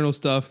external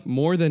stuff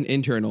more than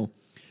internal.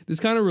 This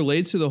kind of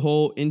relates to the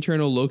whole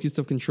internal locus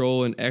of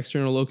control and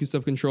external locus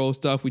of control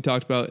stuff we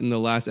talked about in the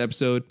last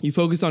episode. You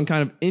focus on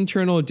kind of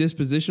internal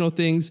dispositional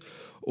things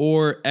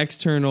or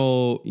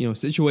external,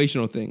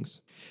 situational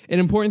things. An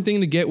important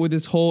thing to get with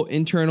this whole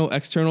internal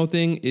external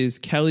thing is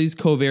Kelly's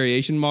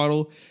covariation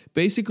model.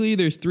 Basically,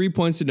 there's 3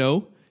 points to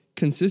know: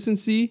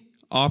 consistency,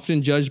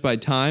 often judged by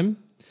time;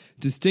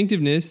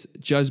 distinctiveness,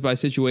 judged by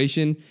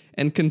situation;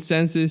 and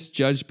consensus,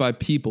 judged by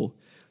people.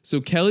 So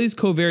Kelly's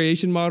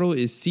covariation model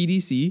is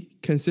CDC,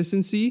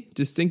 consistency,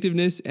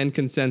 distinctiveness, and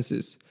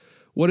consensus.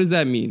 What does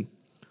that mean?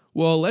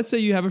 Well, let's say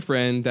you have a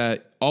friend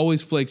that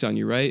always flakes on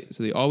you, right?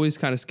 So they always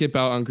kind of skip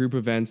out on group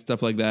events,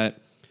 stuff like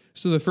that.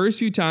 So the first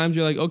few times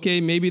you're like,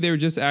 okay, maybe they were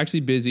just actually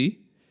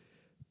busy.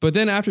 But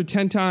then after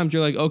 10 times,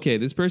 you're like, okay,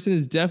 this person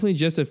is definitely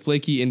just a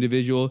flaky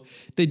individual.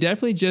 They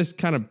definitely just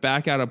kind of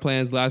back out of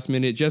plans last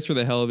minute just for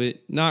the hell of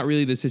it, not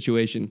really the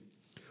situation.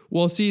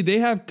 Well, see, they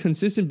have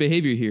consistent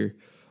behavior here.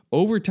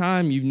 Over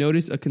time, you've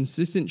noticed a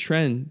consistent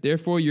trend.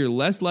 Therefore, you're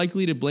less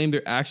likely to blame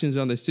their actions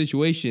on the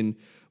situation,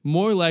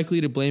 more likely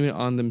to blame it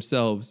on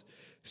themselves.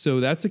 So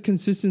that's the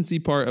consistency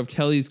part of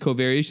Kelly's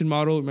covariation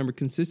model. Remember,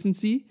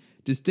 consistency,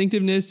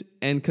 distinctiveness,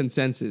 and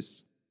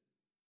consensus.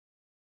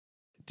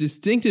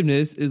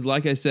 Distinctiveness is,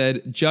 like I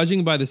said,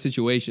 judging by the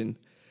situation.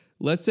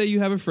 Let's say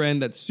you have a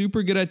friend that's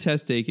super good at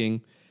test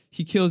taking.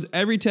 He kills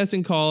every test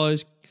in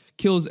college,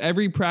 kills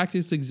every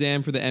practice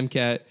exam for the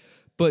MCAT,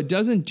 but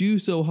doesn't do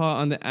so hot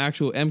on the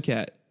actual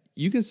MCAT.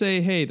 You can say,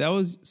 hey, that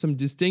was some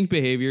distinct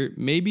behavior.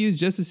 Maybe it's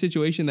just a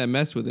situation that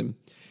messed with him.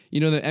 The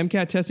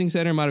MCAT testing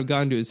center might have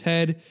gotten to his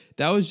head.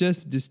 That was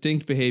just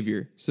distinct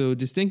behavior. So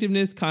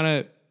distinctiveness kind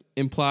of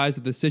implies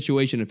that the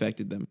situation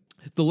affected them.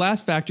 The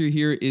last factor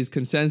here is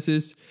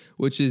consensus,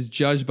 which is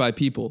judged by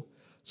people.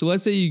 So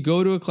let's say you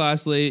go to a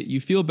class late, you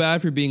feel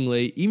bad for being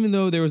late, even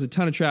though there was a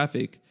ton of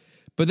traffic.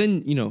 But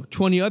then,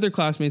 20 other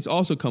classmates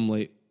also come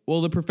late.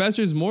 Well, the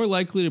professor is more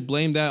likely to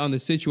blame that on the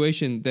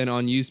situation than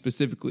on you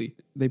specifically.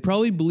 They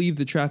probably believe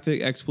the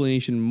traffic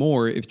explanation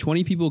more if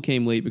 20 people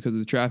came late because of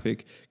the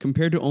traffic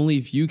compared to only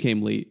if you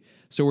came late.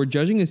 So we're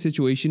judging a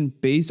situation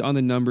based on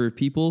the number of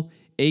people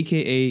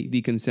aka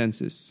the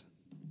consensus.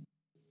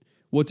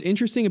 What's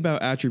interesting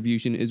about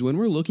attribution is when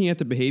we're looking at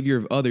the behavior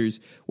of others,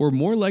 we're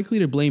more likely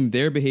to blame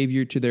their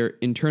behavior to their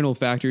internal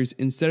factors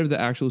instead of the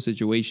actual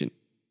situation.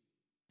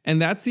 And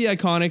that's the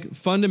iconic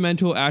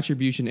fundamental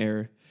attribution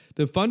error.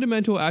 The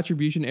fundamental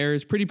attribution error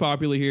is pretty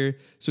popular here,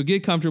 so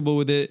get comfortable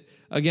with it.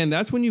 Again,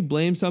 that's when you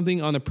blame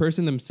something on the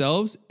person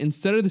themselves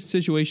instead of the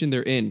situation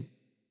they're in.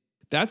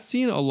 That's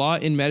seen a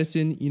lot in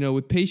medicine.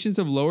 With patients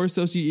of lower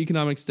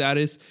socioeconomic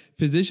status,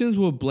 physicians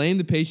will blame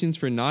the patients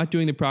for not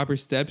doing the proper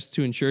steps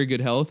to ensure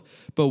good health,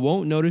 but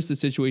won't notice the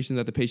situation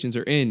that the patients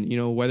are in,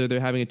 whether they're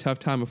having a tough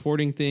time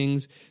affording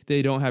things,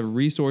 they don't have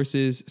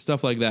resources,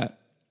 stuff like that.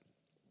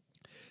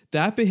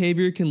 That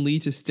behavior can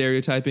lead to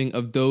stereotyping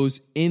of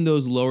those in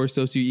those lower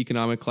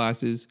socioeconomic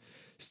classes.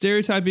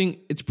 Stereotyping,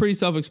 it's pretty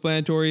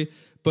self-explanatory,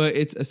 but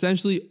it's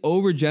essentially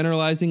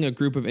overgeneralizing a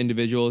group of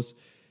individuals.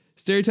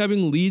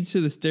 Stereotyping leads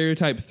to the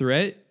stereotype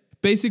threat.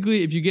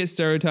 Basically, if you get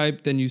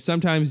stereotyped, then you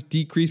sometimes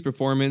decrease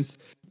performance.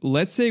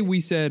 Let's say we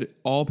said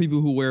all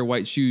people who wear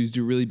white shoes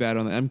do really bad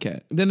on the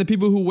MCAT. Then the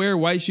people who wear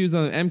white shoes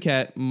on the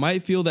MCAT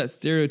might feel that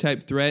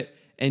stereotype threat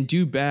and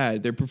do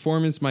bad. Their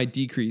performance might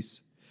decrease.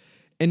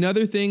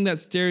 Another thing that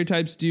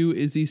stereotypes do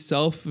is the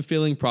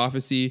self-fulfilling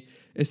prophecy.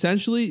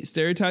 Essentially,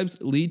 stereotypes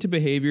lead to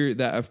behavior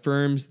that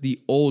affirms the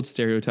old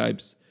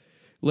stereotypes.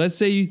 Let's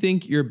say you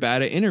think you're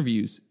bad at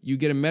interviews. You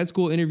get a med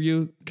school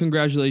interview.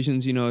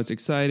 Congratulations, it's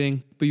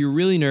exciting, but you're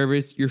really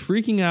nervous. You're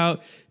freaking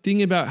out,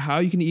 thinking about how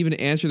you can even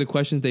answer the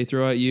questions they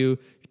throw at you.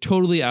 You're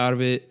totally out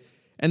of it.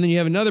 And then you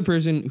have another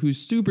person who's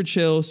super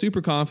chill,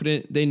 super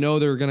confident. They know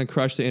they're going to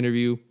crush the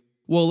interview.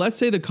 Well, let's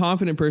say the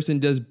confident person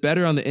does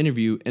better on the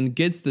interview and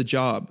gets the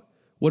job.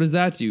 What does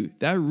that do?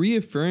 That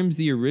reaffirms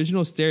the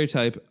original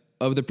stereotype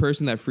of the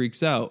person that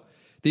freaks out.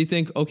 They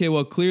think, okay,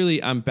 well,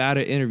 clearly I'm bad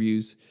at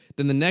interviews.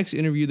 Then the next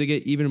interview, they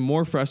get even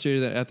more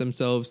frustrated at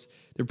themselves.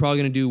 They're probably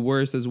going to do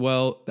worse as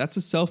well. That's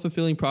a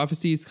self-fulfilling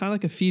prophecy. It's kind of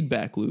like a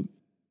feedback loop.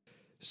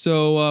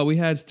 So we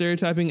had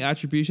stereotyping,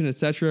 attribution,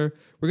 etc.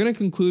 We're going to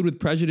conclude with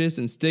prejudice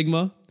and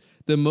stigma.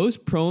 The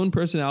most prone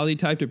personality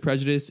type to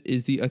prejudice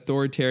is the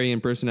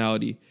authoritarian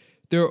personality.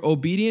 They're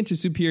obedient to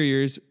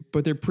superiors,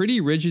 but they're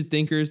pretty rigid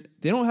thinkers.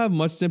 They don't have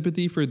much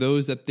sympathy for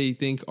those that they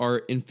think are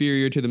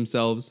inferior to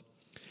themselves.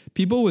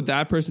 People with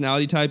that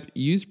personality type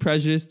use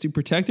prejudice to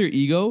protect their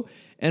ego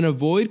and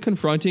avoid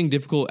confronting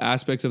difficult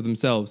aspects of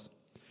themselves.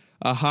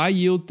 A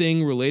high-yield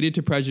thing related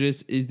to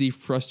prejudice is the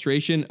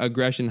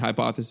frustration-aggression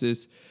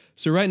hypothesis.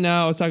 So right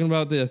now, I was talking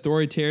about the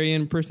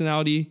authoritarian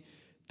personality.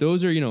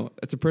 Those are,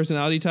 it's a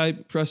personality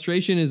type.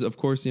 Frustration is, of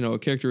course, a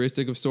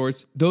characteristic of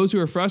sorts. Those who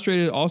are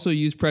frustrated also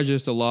use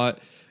prejudice a lot.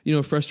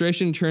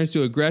 Frustration turns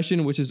to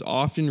aggression, which is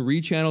often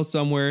rechanneled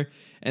somewhere,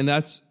 and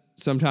that's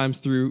sometimes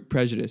through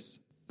prejudice.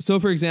 So,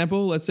 for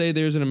example, let's say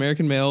there's an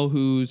American male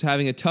who's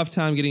having a tough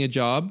time getting a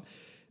job.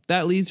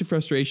 That leads to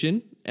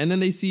frustration. And then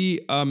they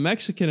see a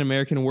Mexican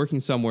American working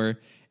somewhere,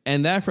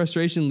 and that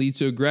frustration leads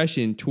to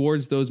aggression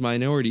towards those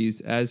minorities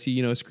as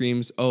he,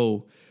 screams,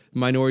 oh,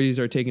 minorities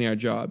are taking our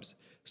jobs.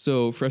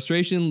 So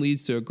frustration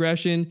leads to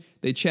aggression.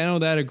 They channel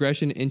that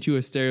aggression into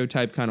a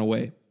stereotype kind of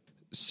way.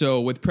 So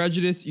with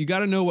prejudice, you got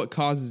to know what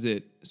causes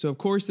it. So of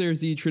course,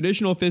 there's the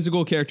traditional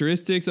physical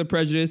characteristics of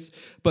prejudice,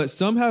 but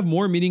some have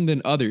more meaning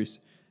than others.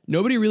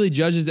 Nobody really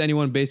judges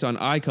anyone based on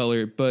eye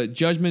color, but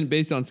judgment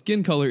based on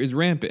skin color is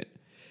rampant.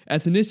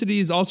 Ethnicity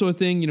is also a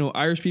thing.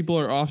 Irish people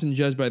are often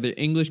judged by their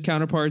English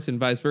counterparts and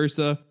vice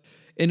versa.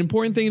 An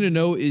important thing to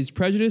know is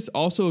prejudice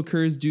also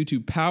occurs due to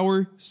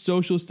power,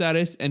 social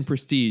status, and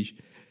prestige.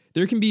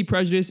 There can be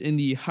prejudice in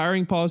the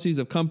hiring policies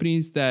of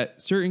companies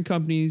that certain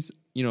companies,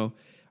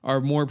 are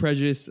more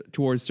prejudiced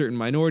towards certain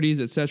minorities,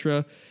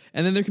 etc.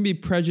 And then there can be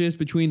prejudice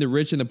between the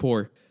rich and the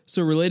poor.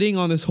 So relating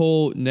on this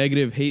whole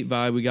negative hate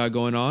vibe we got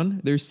going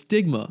on, there's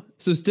stigma.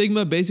 So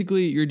stigma,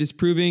 basically, you're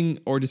disproving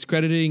or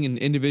discrediting an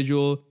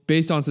individual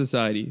based on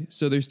society.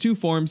 So there's two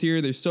forms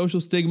here. There's social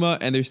stigma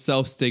and there's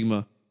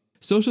self-stigma.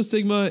 Social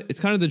stigma, it's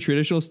kind of the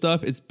traditional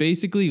stuff. It's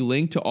basically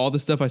linked to all the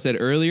stuff I said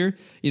earlier,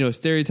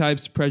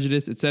 stereotypes,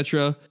 prejudice,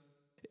 etc.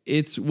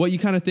 It's what you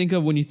kind of think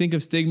of when you think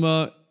of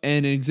stigma.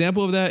 And an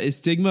example of that is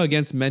stigma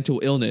against mental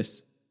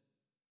illness.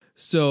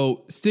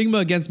 So stigma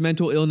against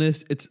mental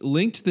illness, it's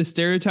linked to the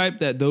stereotype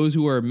that those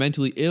who are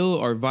mentally ill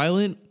are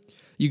violent.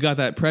 You got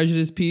that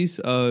prejudice piece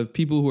of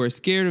people who are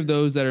scared of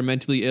those that are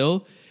mentally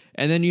ill.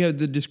 And then you have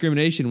the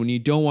discrimination when you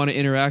don't want to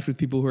interact with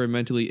people who are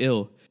mentally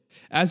ill.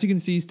 As you can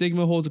see,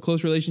 stigma holds a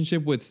close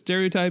relationship with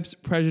stereotypes,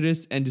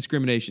 prejudice, and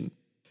discrimination.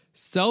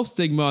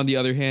 Self-stigma, on the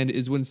other hand,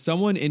 is when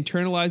someone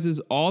internalizes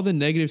all the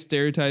negative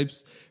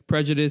stereotypes,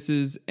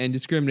 prejudices, and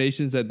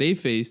discriminations that they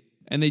faced,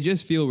 and they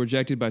just feel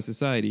rejected by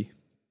society.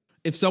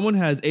 If someone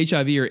has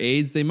HIV or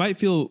AIDS, they might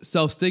feel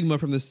self-stigma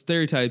from the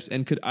stereotypes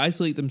and could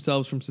isolate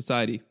themselves from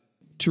society.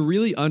 To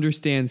really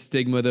understand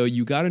stigma, though,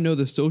 you got to know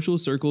the social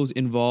circles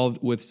involved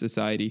with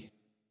society.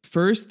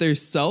 First,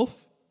 there's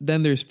self,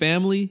 then there's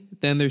family,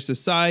 then there's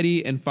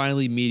society, and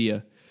finally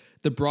media.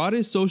 The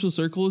broadest social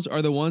circles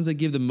are the ones that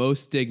give the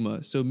most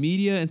stigma. So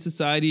media and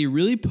society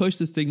really push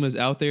the stigmas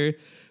out there,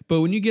 But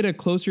when you get a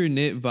closer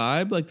knit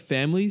vibe, like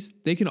families,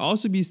 they can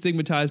also be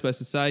stigmatized by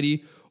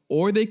society,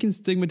 or they can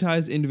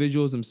stigmatize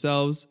individuals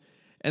themselves.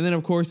 And then,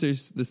 of course,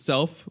 there's the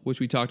self, which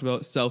we talked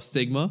about,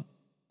 self-stigma.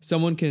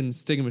 Someone can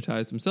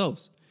stigmatize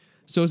themselves.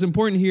 So it's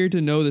important here to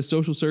know the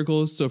social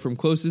circles. So from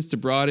closest to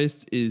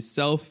broadest is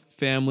self,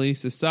 family,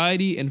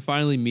 society, and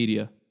finally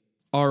media.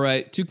 All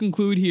right, to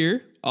conclude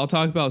here, I'll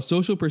talk about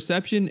social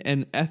perception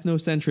and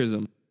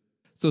ethnocentrism.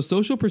 So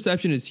social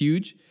perception is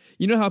huge.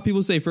 You know how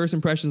people say first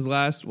impressions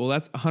last? Well,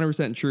 that's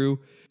 100% true.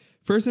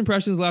 First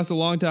impressions last a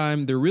long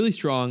time, they're really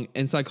strong,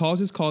 and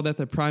psychologists call that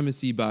the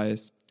primacy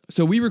bias.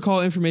 So we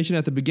recall information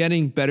at the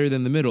beginning better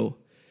than the middle.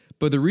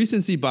 But the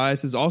recency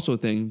bias is also a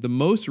thing. The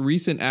most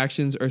recent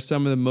actions are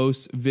some of the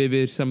most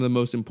vivid, some of the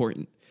most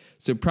important.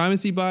 So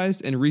primacy bias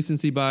and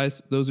recency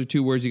bias, those are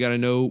two words you got to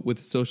know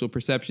with social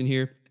perception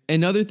here.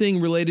 Another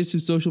thing related to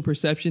social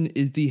perception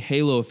is the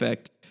halo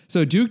effect.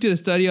 So Duke did a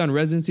study on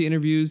residency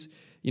interviews,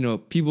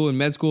 people in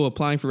med school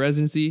applying for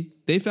residency.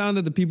 They found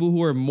that the people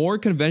who are more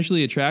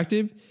conventionally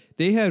attractive,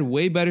 they had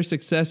way better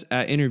success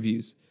at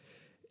interviews.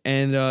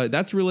 And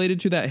that's related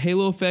to that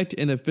halo effect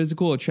and the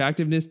physical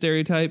attractiveness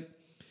stereotype.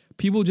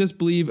 People just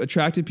believe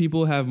attractive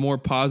people have more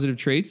positive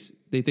traits.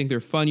 They think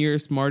they're funnier,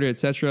 smarter,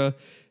 etc.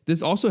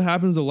 This also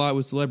happens a lot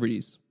with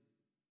celebrities.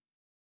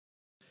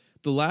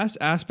 The last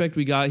aspect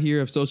we got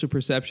here of social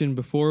perception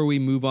before we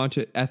move on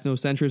to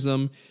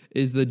ethnocentrism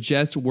is the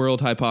just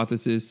world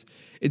hypothesis.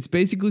 It's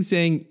basically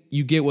saying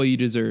you get what you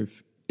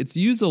deserve. It's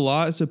used a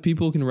lot so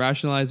people can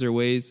rationalize their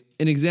ways.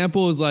 An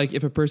example is like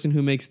if a person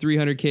who makes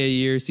 $300K a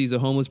year sees a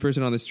homeless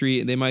person on the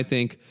street, they might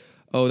think,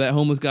 oh, that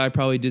homeless guy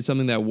probably did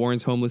something that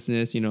warrants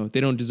homelessness. They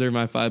don't deserve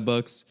my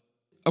 $5.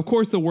 Of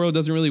course, the world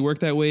doesn't really work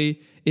that way.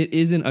 It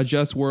isn't a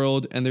just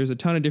world, and there's a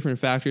ton of different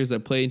factors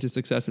that play into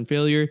success and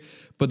failure.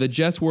 But the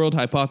just world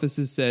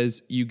hypothesis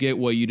says you get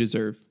what you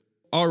deserve.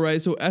 All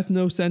right, so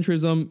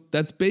ethnocentrism,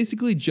 that's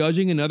basically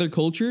judging another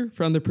culture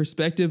from the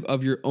perspective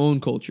of your own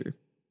culture.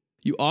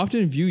 You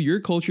often view your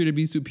culture to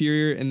be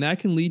superior, and that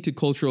can lead to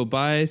cultural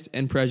bias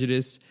and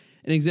prejudice.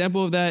 An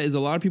example of that is a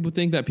lot of people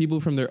think that people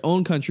from their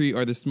own country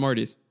are the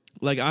smartest.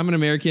 Like, I'm an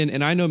American,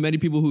 and I know many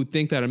people who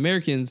think that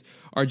Americans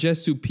are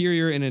just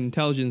superior in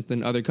intelligence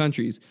than other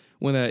countries,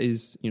 when that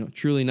is,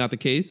 truly not the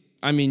case.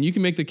 I mean, you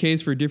can make the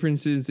case for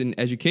differences in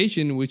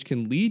education, which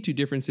can lead to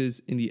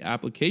differences in the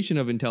application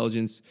of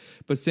intelligence,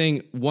 but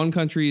saying one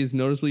country is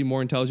noticeably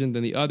more intelligent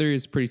than the other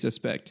is pretty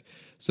suspect.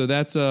 So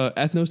that's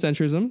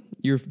ethnocentrism.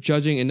 You're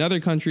judging another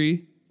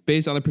country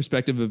based on the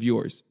perspective of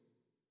yours.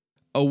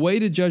 A way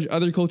to judge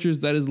other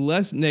cultures that is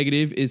less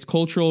negative is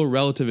cultural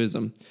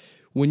relativism.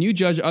 When you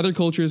judge other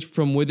cultures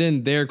from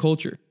within their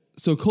culture.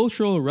 So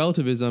cultural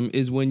relativism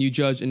is when you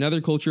judge another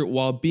culture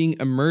while being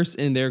immersed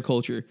in their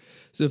culture.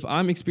 So if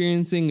I'm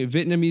experiencing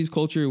Vietnamese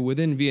culture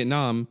within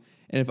Vietnam,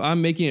 and if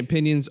I'm making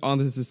opinions on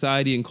the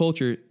society and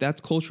culture,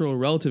 that's cultural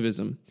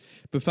relativism.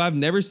 But if I've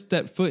never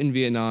stepped foot in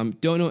Vietnam,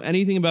 don't know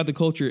anything about the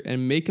culture,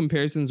 and make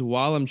comparisons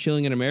while I'm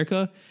chilling in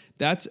America,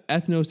 that's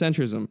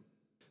ethnocentrism.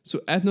 So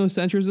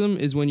ethnocentrism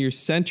is when you're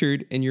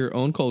centered in your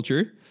own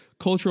culture.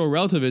 Cultural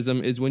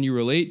relativism is when you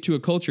relate to a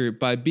culture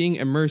by being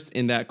immersed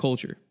in that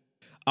culture.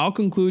 I'll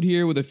conclude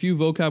here with a few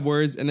vocab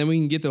words, and then we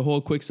can get the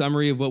whole quick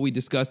summary of what we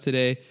discussed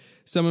today.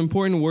 Some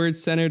important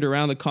words centered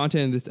around the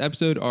content of this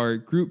episode are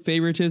group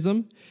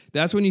favoritism.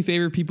 That's when you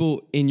favor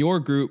people in your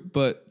group,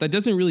 but that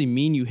doesn't really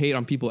mean you hate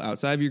on people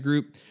outside of your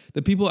group.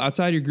 The people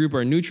outside your group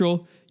are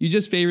neutral. You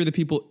just favor the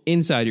people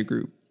inside your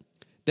group.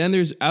 Then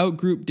there's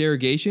out-group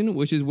derogation,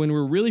 which is when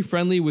we're really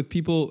friendly with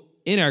people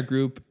in our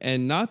group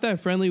and not that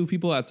friendly with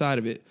people outside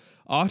of it,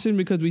 often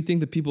because we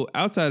think the people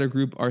outside our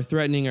group are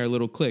threatening our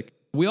little clique.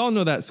 We all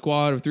know that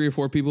squad of 3 or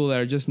 4 people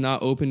that are just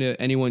not open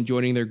to anyone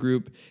joining their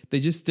group. They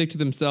just stick to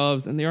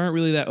themselves and they aren't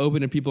really that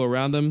open to people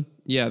around them.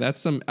 Yeah,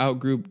 that's some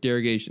out-group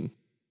derogation.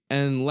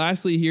 And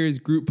lastly, here is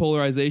group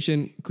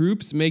polarization.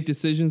 Groups make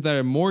decisions that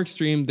are more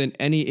extreme than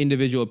any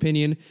individual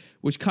opinion,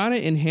 which kind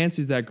of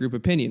enhances that group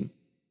opinion.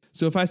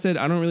 So if I said,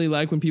 I don't really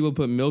like when people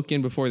put milk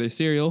in before their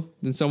cereal,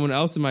 then someone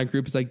else in my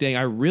group is like, dang,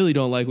 I really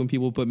don't like when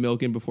people put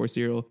milk in before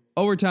cereal.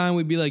 Over time,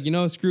 we'd be like,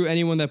 screw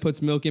anyone that puts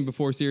milk in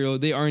before cereal.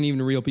 They aren't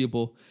even real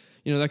people.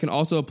 That can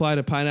also apply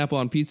to pineapple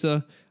on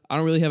pizza. I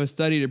don't really have a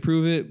study to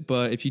prove it,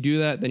 but if you do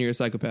that, then you're a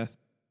psychopath.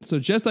 So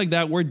just like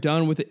that, we're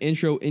done with the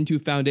intro into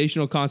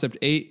Foundational Concept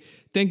 8.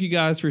 Thank you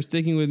guys for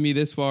sticking with me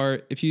this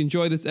far. If you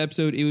enjoyed this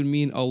episode, it would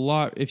mean a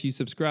lot if you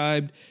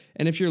subscribed.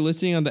 And if you're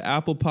listening on the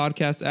Apple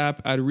Podcast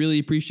app, I'd really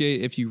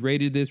appreciate if you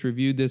rated this,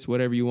 reviewed this,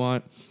 whatever you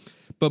want.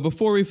 But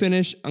before we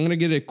finish, I'm going to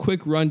get a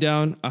quick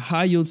rundown, a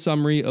high-yield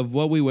summary of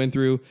what we went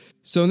through.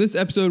 So in this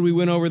episode, we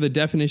went over the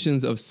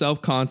definitions of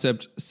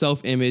self-concept,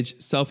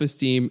 self-image,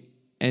 self-esteem,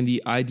 and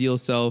the ideal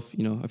self,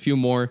 a few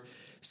more.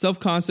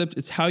 Self-concept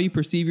is how you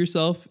perceive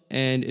yourself,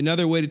 and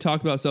another way to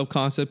talk about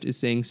self-concept is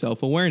saying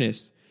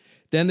self-awareness.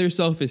 Then there's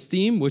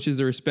self-esteem, which is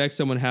the respect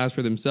someone has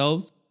for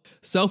themselves.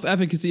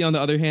 Self-efficacy, on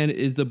the other hand,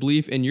 is the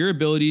belief in your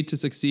ability to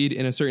succeed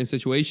in a certain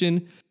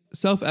situation.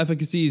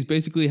 Self-efficacy is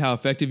basically how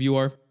effective you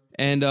are.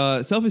 And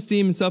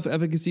self-esteem and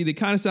self-efficacy, they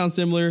kind of sound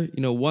similar.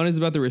 One is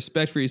about the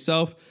respect for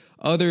yourself.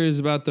 Other is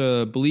about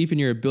the belief in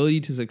your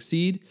ability to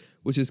succeed,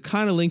 which is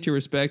kind of linked to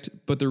respect.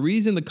 But the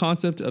reason the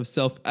concept of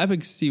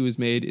self-efficacy was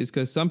made is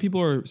because some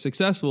people are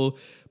successful,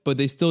 but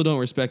they still don't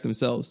respect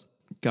themselves.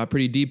 Got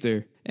pretty deep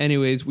there.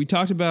 Anyways, we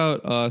talked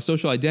about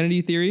social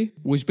identity theory,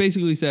 which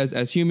basically says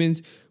as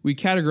humans, we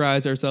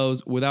categorize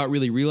ourselves without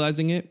really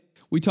realizing it.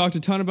 We talked a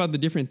ton about the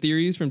different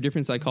theories from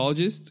different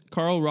psychologists.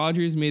 Carl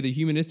Rogers made the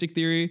humanistic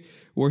theory,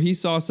 where he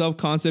saw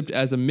self-concept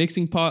as a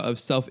mixing pot of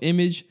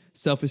self-image,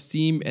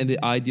 self-esteem, and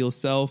the ideal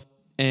self.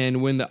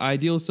 And when the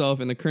ideal self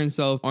and the current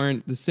self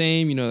aren't the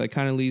same, that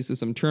kind of leads to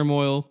some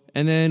turmoil.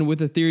 And then with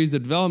the theories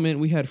of development,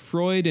 we had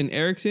Freud and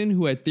Erikson,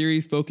 who had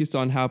theories focused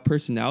on how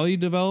personality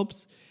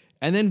develops.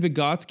 And then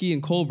Vygotsky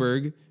and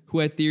Kohlberg, who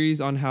had theories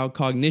on how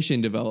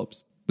cognition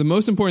develops. The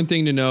most important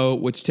thing to know,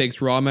 which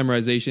takes raw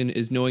memorization,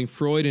 is knowing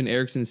Freud and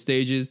Erikson's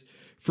stages.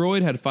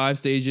 Freud had 5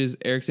 stages,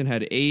 Erikson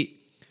had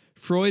 8.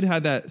 Freud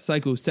had that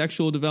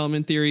psychosexual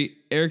development theory,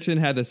 Erikson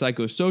had the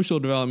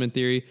psychosocial development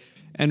theory,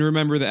 and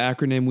remember the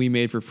acronym we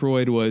made for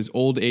Freud was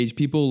old age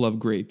people love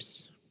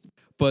grapes.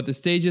 But the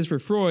stages for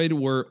Freud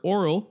were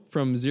oral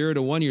from 0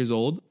 to 1 years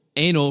old,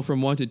 anal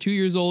from 1 to 2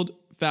 years old,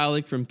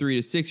 phallic from 3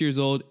 to 6 years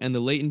old, and the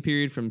latent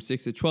period from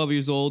 6 to 12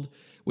 years old,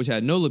 which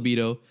had no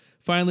libido,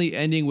 finally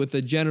ending with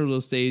the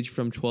genital stage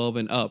from 12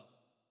 and up.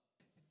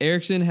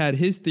 Erikson had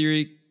his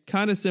theory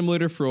kind of similar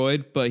to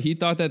Freud, but he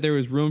thought that there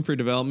was room for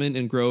development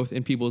and growth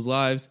in people's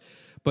lives,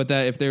 but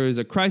that if there was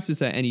a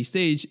crisis at any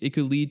stage, it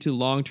could lead to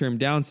long-term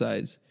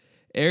downsides.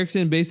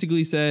 Erikson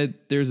basically said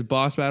there's a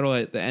boss battle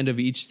at the end of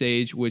each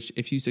stage, which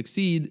if you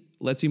succeed,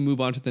 lets you move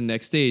on to the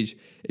next stage.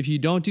 If you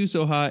don't do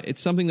so hot,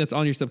 it's something that's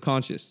on your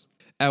subconscious.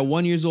 At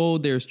 1 year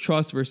old, there's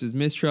trust versus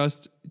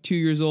mistrust. 2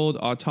 years old,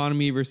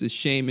 autonomy versus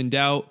shame and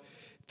doubt.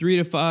 3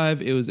 to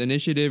 5, it was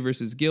initiative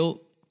versus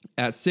guilt.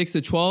 At 6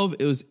 to 12,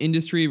 it was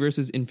industry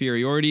versus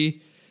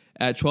inferiority.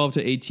 At 12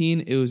 to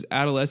 18, it was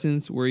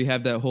adolescence, where you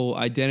have that whole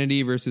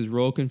identity versus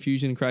role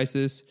confusion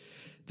crisis.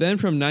 Then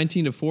from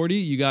 19 to 40,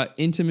 you got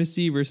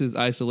intimacy versus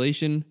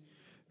isolation.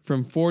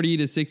 From 40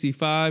 to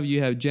 65,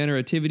 you have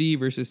generativity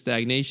versus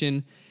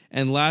stagnation.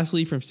 And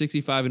lastly, from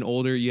 65 and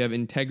older, you have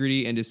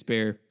integrity and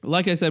despair.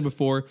 Like I said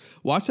before,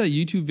 watch that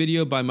YouTube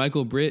video by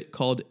Michael Britt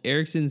called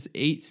Erikson's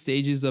 8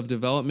 Stages of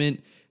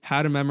Development,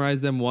 How to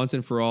Memorize Them Once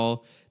and For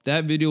All.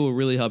 That video will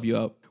really help you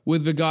out.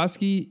 With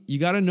Vygotsky, you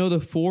got to know the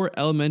 4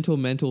 elemental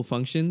mental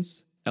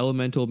functions.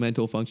 Elemental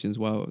mental functions.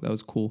 Wow, that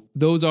was cool.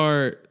 Those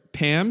are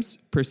PAMS,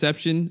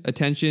 perception,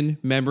 attention,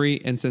 memory,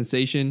 and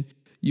sensation.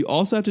 You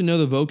also have to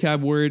know the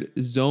vocab word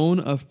zone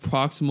of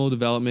proximal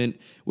development,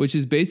 which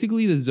is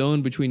basically the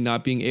zone between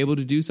not being able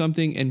to do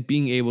something and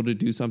being able to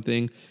do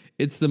something.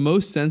 It's the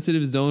most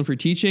sensitive zone for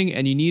teaching,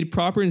 and you need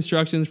proper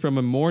instructions from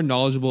a more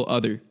knowledgeable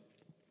other.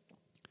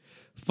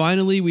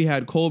 Finally, we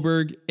had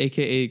Kohlberg,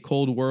 aka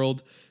Cold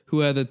World, who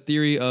had the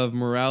theory of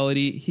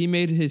morality. He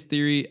made his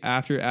theory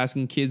after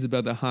asking kids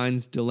about the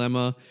Heinz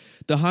dilemma.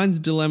 The Heinz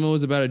dilemma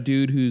was about a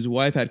dude whose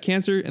wife had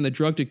cancer, and the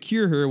drug to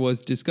cure her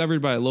was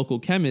discovered by a local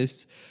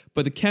chemist,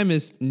 but the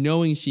chemist,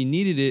 knowing she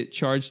needed it,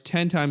 charged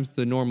 10 times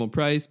the normal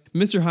price.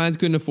 Mr. Heinz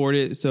couldn't afford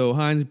it, so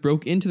Heinz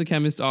broke into the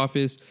chemist's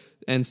office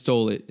and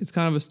stole it. It's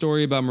kind of a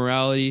story about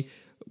morality,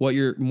 what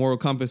your moral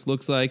compass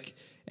looks like.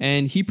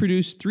 And he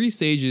produced 3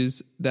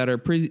 stages that are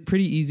pretty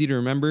easy to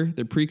remember: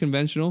 the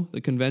pre-conventional,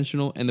 the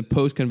conventional, and the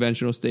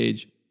post-conventional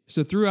stage.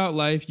 So throughout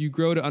life, you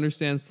grow to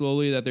understand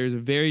slowly that there's a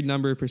varied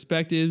number of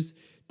perspectives.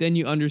 Then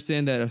you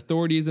understand that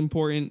authority is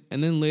important.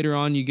 And then later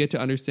on, you get to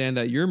understand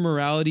that your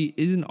morality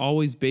isn't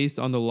always based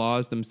on the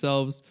laws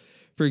themselves.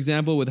 For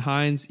example, with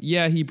Heinz,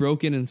 yeah, he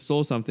broke in and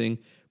stole something,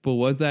 but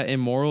was that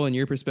immoral in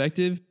your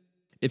perspective?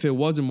 If it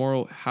was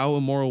immoral, how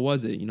immoral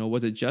was it?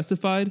 Was it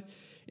justified?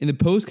 In the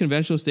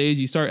post-conventional stage,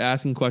 you start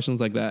asking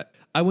questions like that.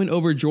 I went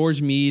over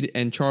George Mead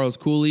and Charles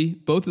Cooley.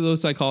 Both of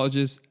those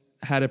psychologists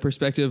had a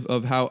perspective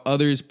of how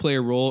others play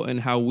a role in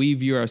how we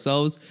view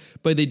ourselves,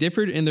 but they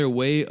differed in their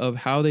way of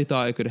how they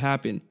thought it could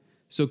happen.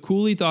 So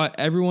Cooley thought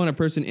everyone a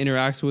person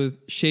interacts with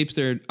shapes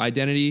their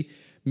identity.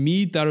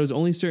 Mead thought it was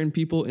only certain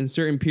people in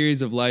certain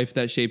periods of life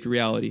that shaped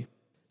reality.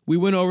 We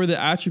went over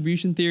the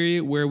attribution theory,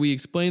 where we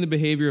explain the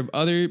behavior of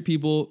other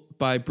people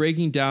by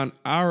breaking down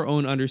our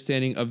own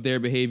understanding of their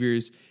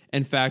behaviors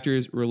and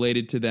factors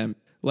related to them,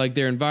 like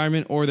their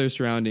environment or their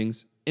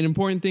surroundings. An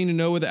important thing to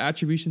know with the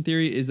attribution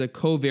theory is a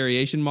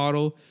covariation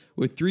model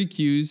with 3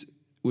 Qs,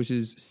 which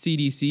is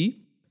CDC,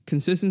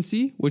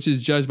 consistency, which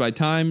is judged by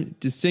time,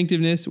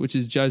 distinctiveness, which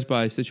is judged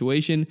by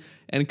situation,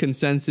 and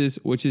consensus,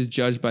 which is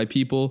judged by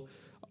people,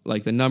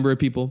 like the number of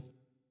people.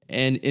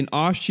 And an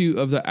offshoot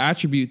of the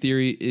attribute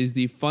theory is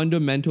the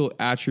fundamental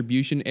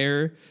attribution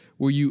error,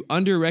 where you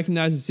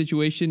under-recognize the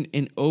situation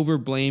and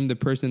over-blame the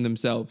person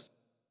themselves.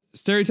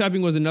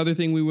 Stereotyping was another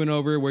thing we went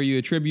over, where you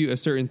attribute a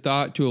certain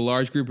thought to a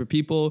large group of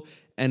people,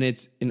 and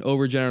it's an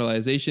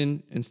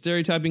overgeneralization. And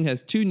stereotyping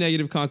has 2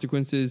 negative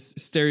consequences: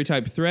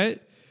 stereotype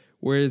threat,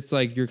 where it's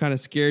like you're kind of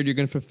scared you're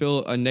going to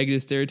fulfill a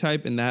negative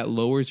stereotype and that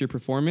lowers your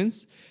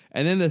performance.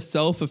 And then the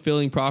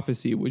self-fulfilling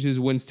prophecy, which is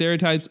when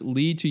stereotypes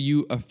lead to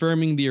you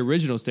affirming the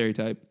original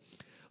stereotype.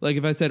 Like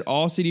if I said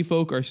all city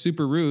folk are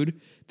super rude,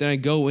 then I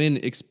go in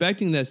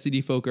expecting that city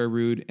folk are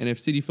rude. And if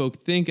city folk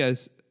think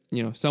as,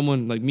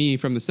 someone like me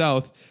from the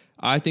South,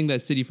 I think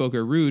that city folk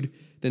are rude,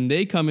 then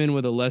they come in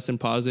with a less than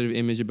positive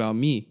image about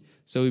me.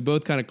 So we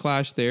both kind of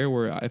clash there,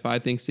 where if I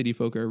think city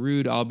folk are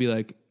rude, I'll be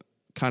like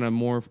kind of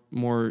more,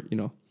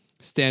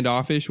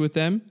 standoffish with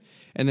them.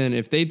 And then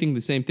if they think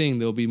the same thing,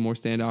 they'll be more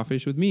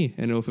standoffish with me,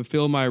 and it'll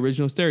fulfill my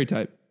original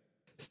stereotype.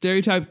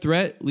 Stereotype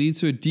threat leads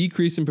to a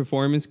decrease in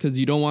performance because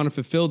you don't want to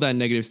fulfill that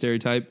negative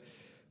stereotype.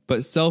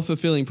 But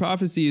self-fulfilling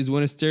prophecy is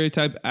when a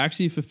stereotype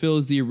actually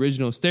fulfills the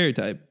original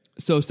stereotype.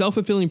 So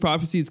self-fulfilling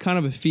prophecy is kind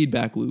of a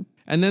feedback loop.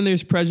 And then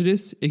there's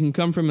prejudice. It can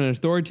come from an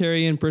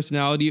authoritarian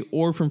personality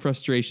or from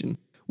frustration.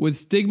 With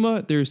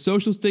stigma, there's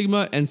social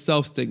stigma and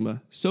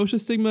self-stigma. Social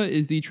stigma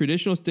is the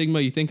traditional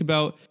stigma you think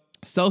about.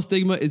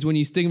 Self-stigma is when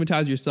you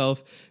stigmatize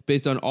yourself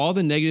based on all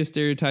the negative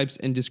stereotypes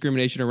and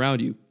discrimination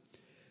around you.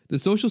 The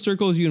social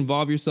circles you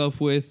involve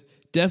yourself with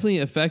definitely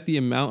affect the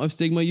amount of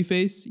stigma you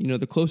face.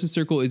 The closest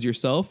circle is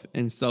yourself,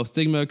 and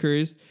self-stigma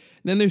occurs.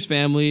 Then there's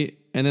family,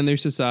 and then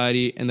there's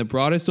society, and the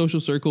broadest social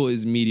circle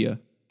is media.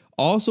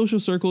 All social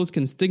circles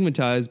can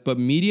stigmatize, but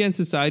media and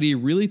society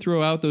really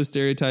throw out those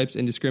stereotypes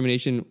and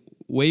discrimination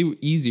way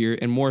easier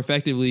and more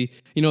effectively,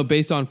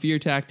 based on fear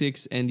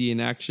tactics and the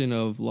enaction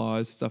of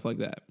laws, stuff like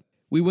that.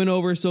 We went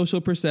over social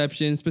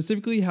perception,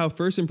 specifically how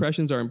first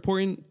impressions are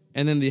important,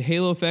 and then the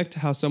halo effect,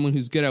 how someone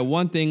who's good at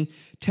one thing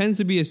tends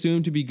to be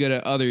assumed to be good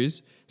at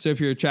others. So if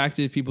you're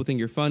attractive, people think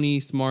you're funny,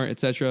 smart,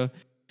 etc.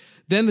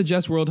 Then the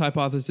just world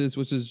hypothesis,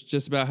 which is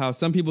just about how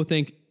some people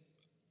think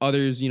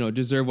others,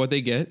 deserve what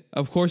they get.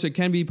 Of course, it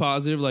can be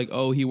positive, like,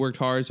 oh, he worked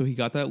hard, so he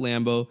got that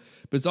Lambo.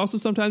 But it's also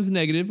sometimes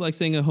negative, like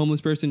saying a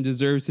homeless person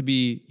deserves to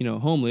be,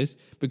 homeless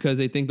because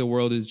they think the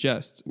world is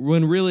just.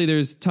 When really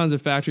there's tons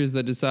of factors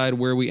that decide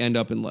where we end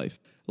up in life.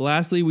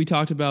 Lastly, we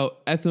talked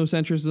about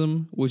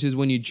ethnocentrism, which is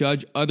when you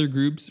judge other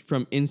groups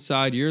from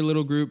inside your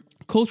little group.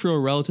 Cultural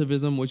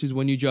relativism, which is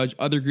when you judge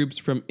other groups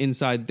from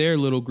inside their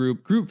little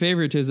group. Group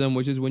favoritism,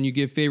 which is when you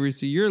give favors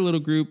to your little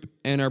group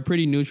and are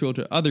pretty neutral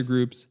to other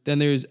groups. Then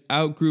there's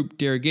out-group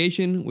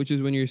derogation, which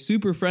is when you're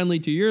super friendly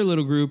to your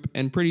little group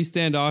and pretty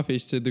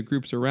standoffish to the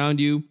groups around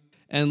you.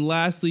 And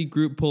lastly,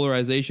 group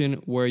polarization,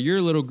 where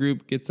your little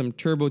group gets some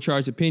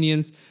turbocharged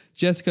opinions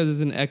just because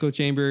it's an echo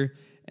chamber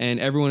and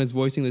everyone is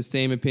voicing the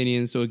same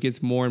opinion, so it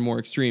gets more and more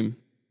extreme.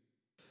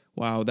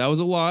 Wow, that was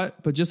a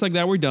lot, but just like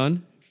that, we're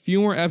done.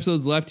 Few more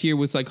episodes left here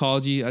with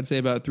psychology. I'd say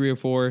about 3 or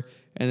 4,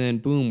 and then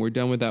boom, we're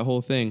done with that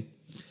whole thing.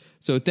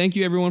 So thank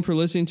you everyone for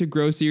listening to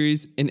Grow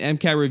Series, an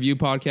MCAT review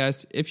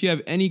podcast. If you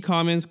have any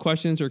comments,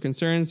 questions, or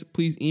concerns,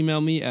 please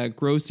email me at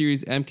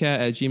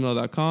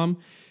growseriesmcat@gmail.com.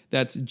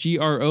 That's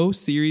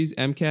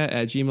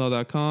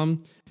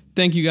groseriesmcat@gmail.com.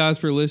 Thank you guys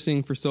for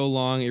listening for so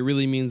long. It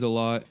really means a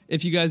lot.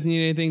 If you guys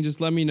need anything, just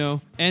let me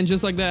know. And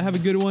just like that, have a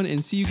good one,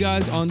 and see you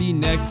guys on the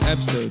next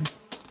episode.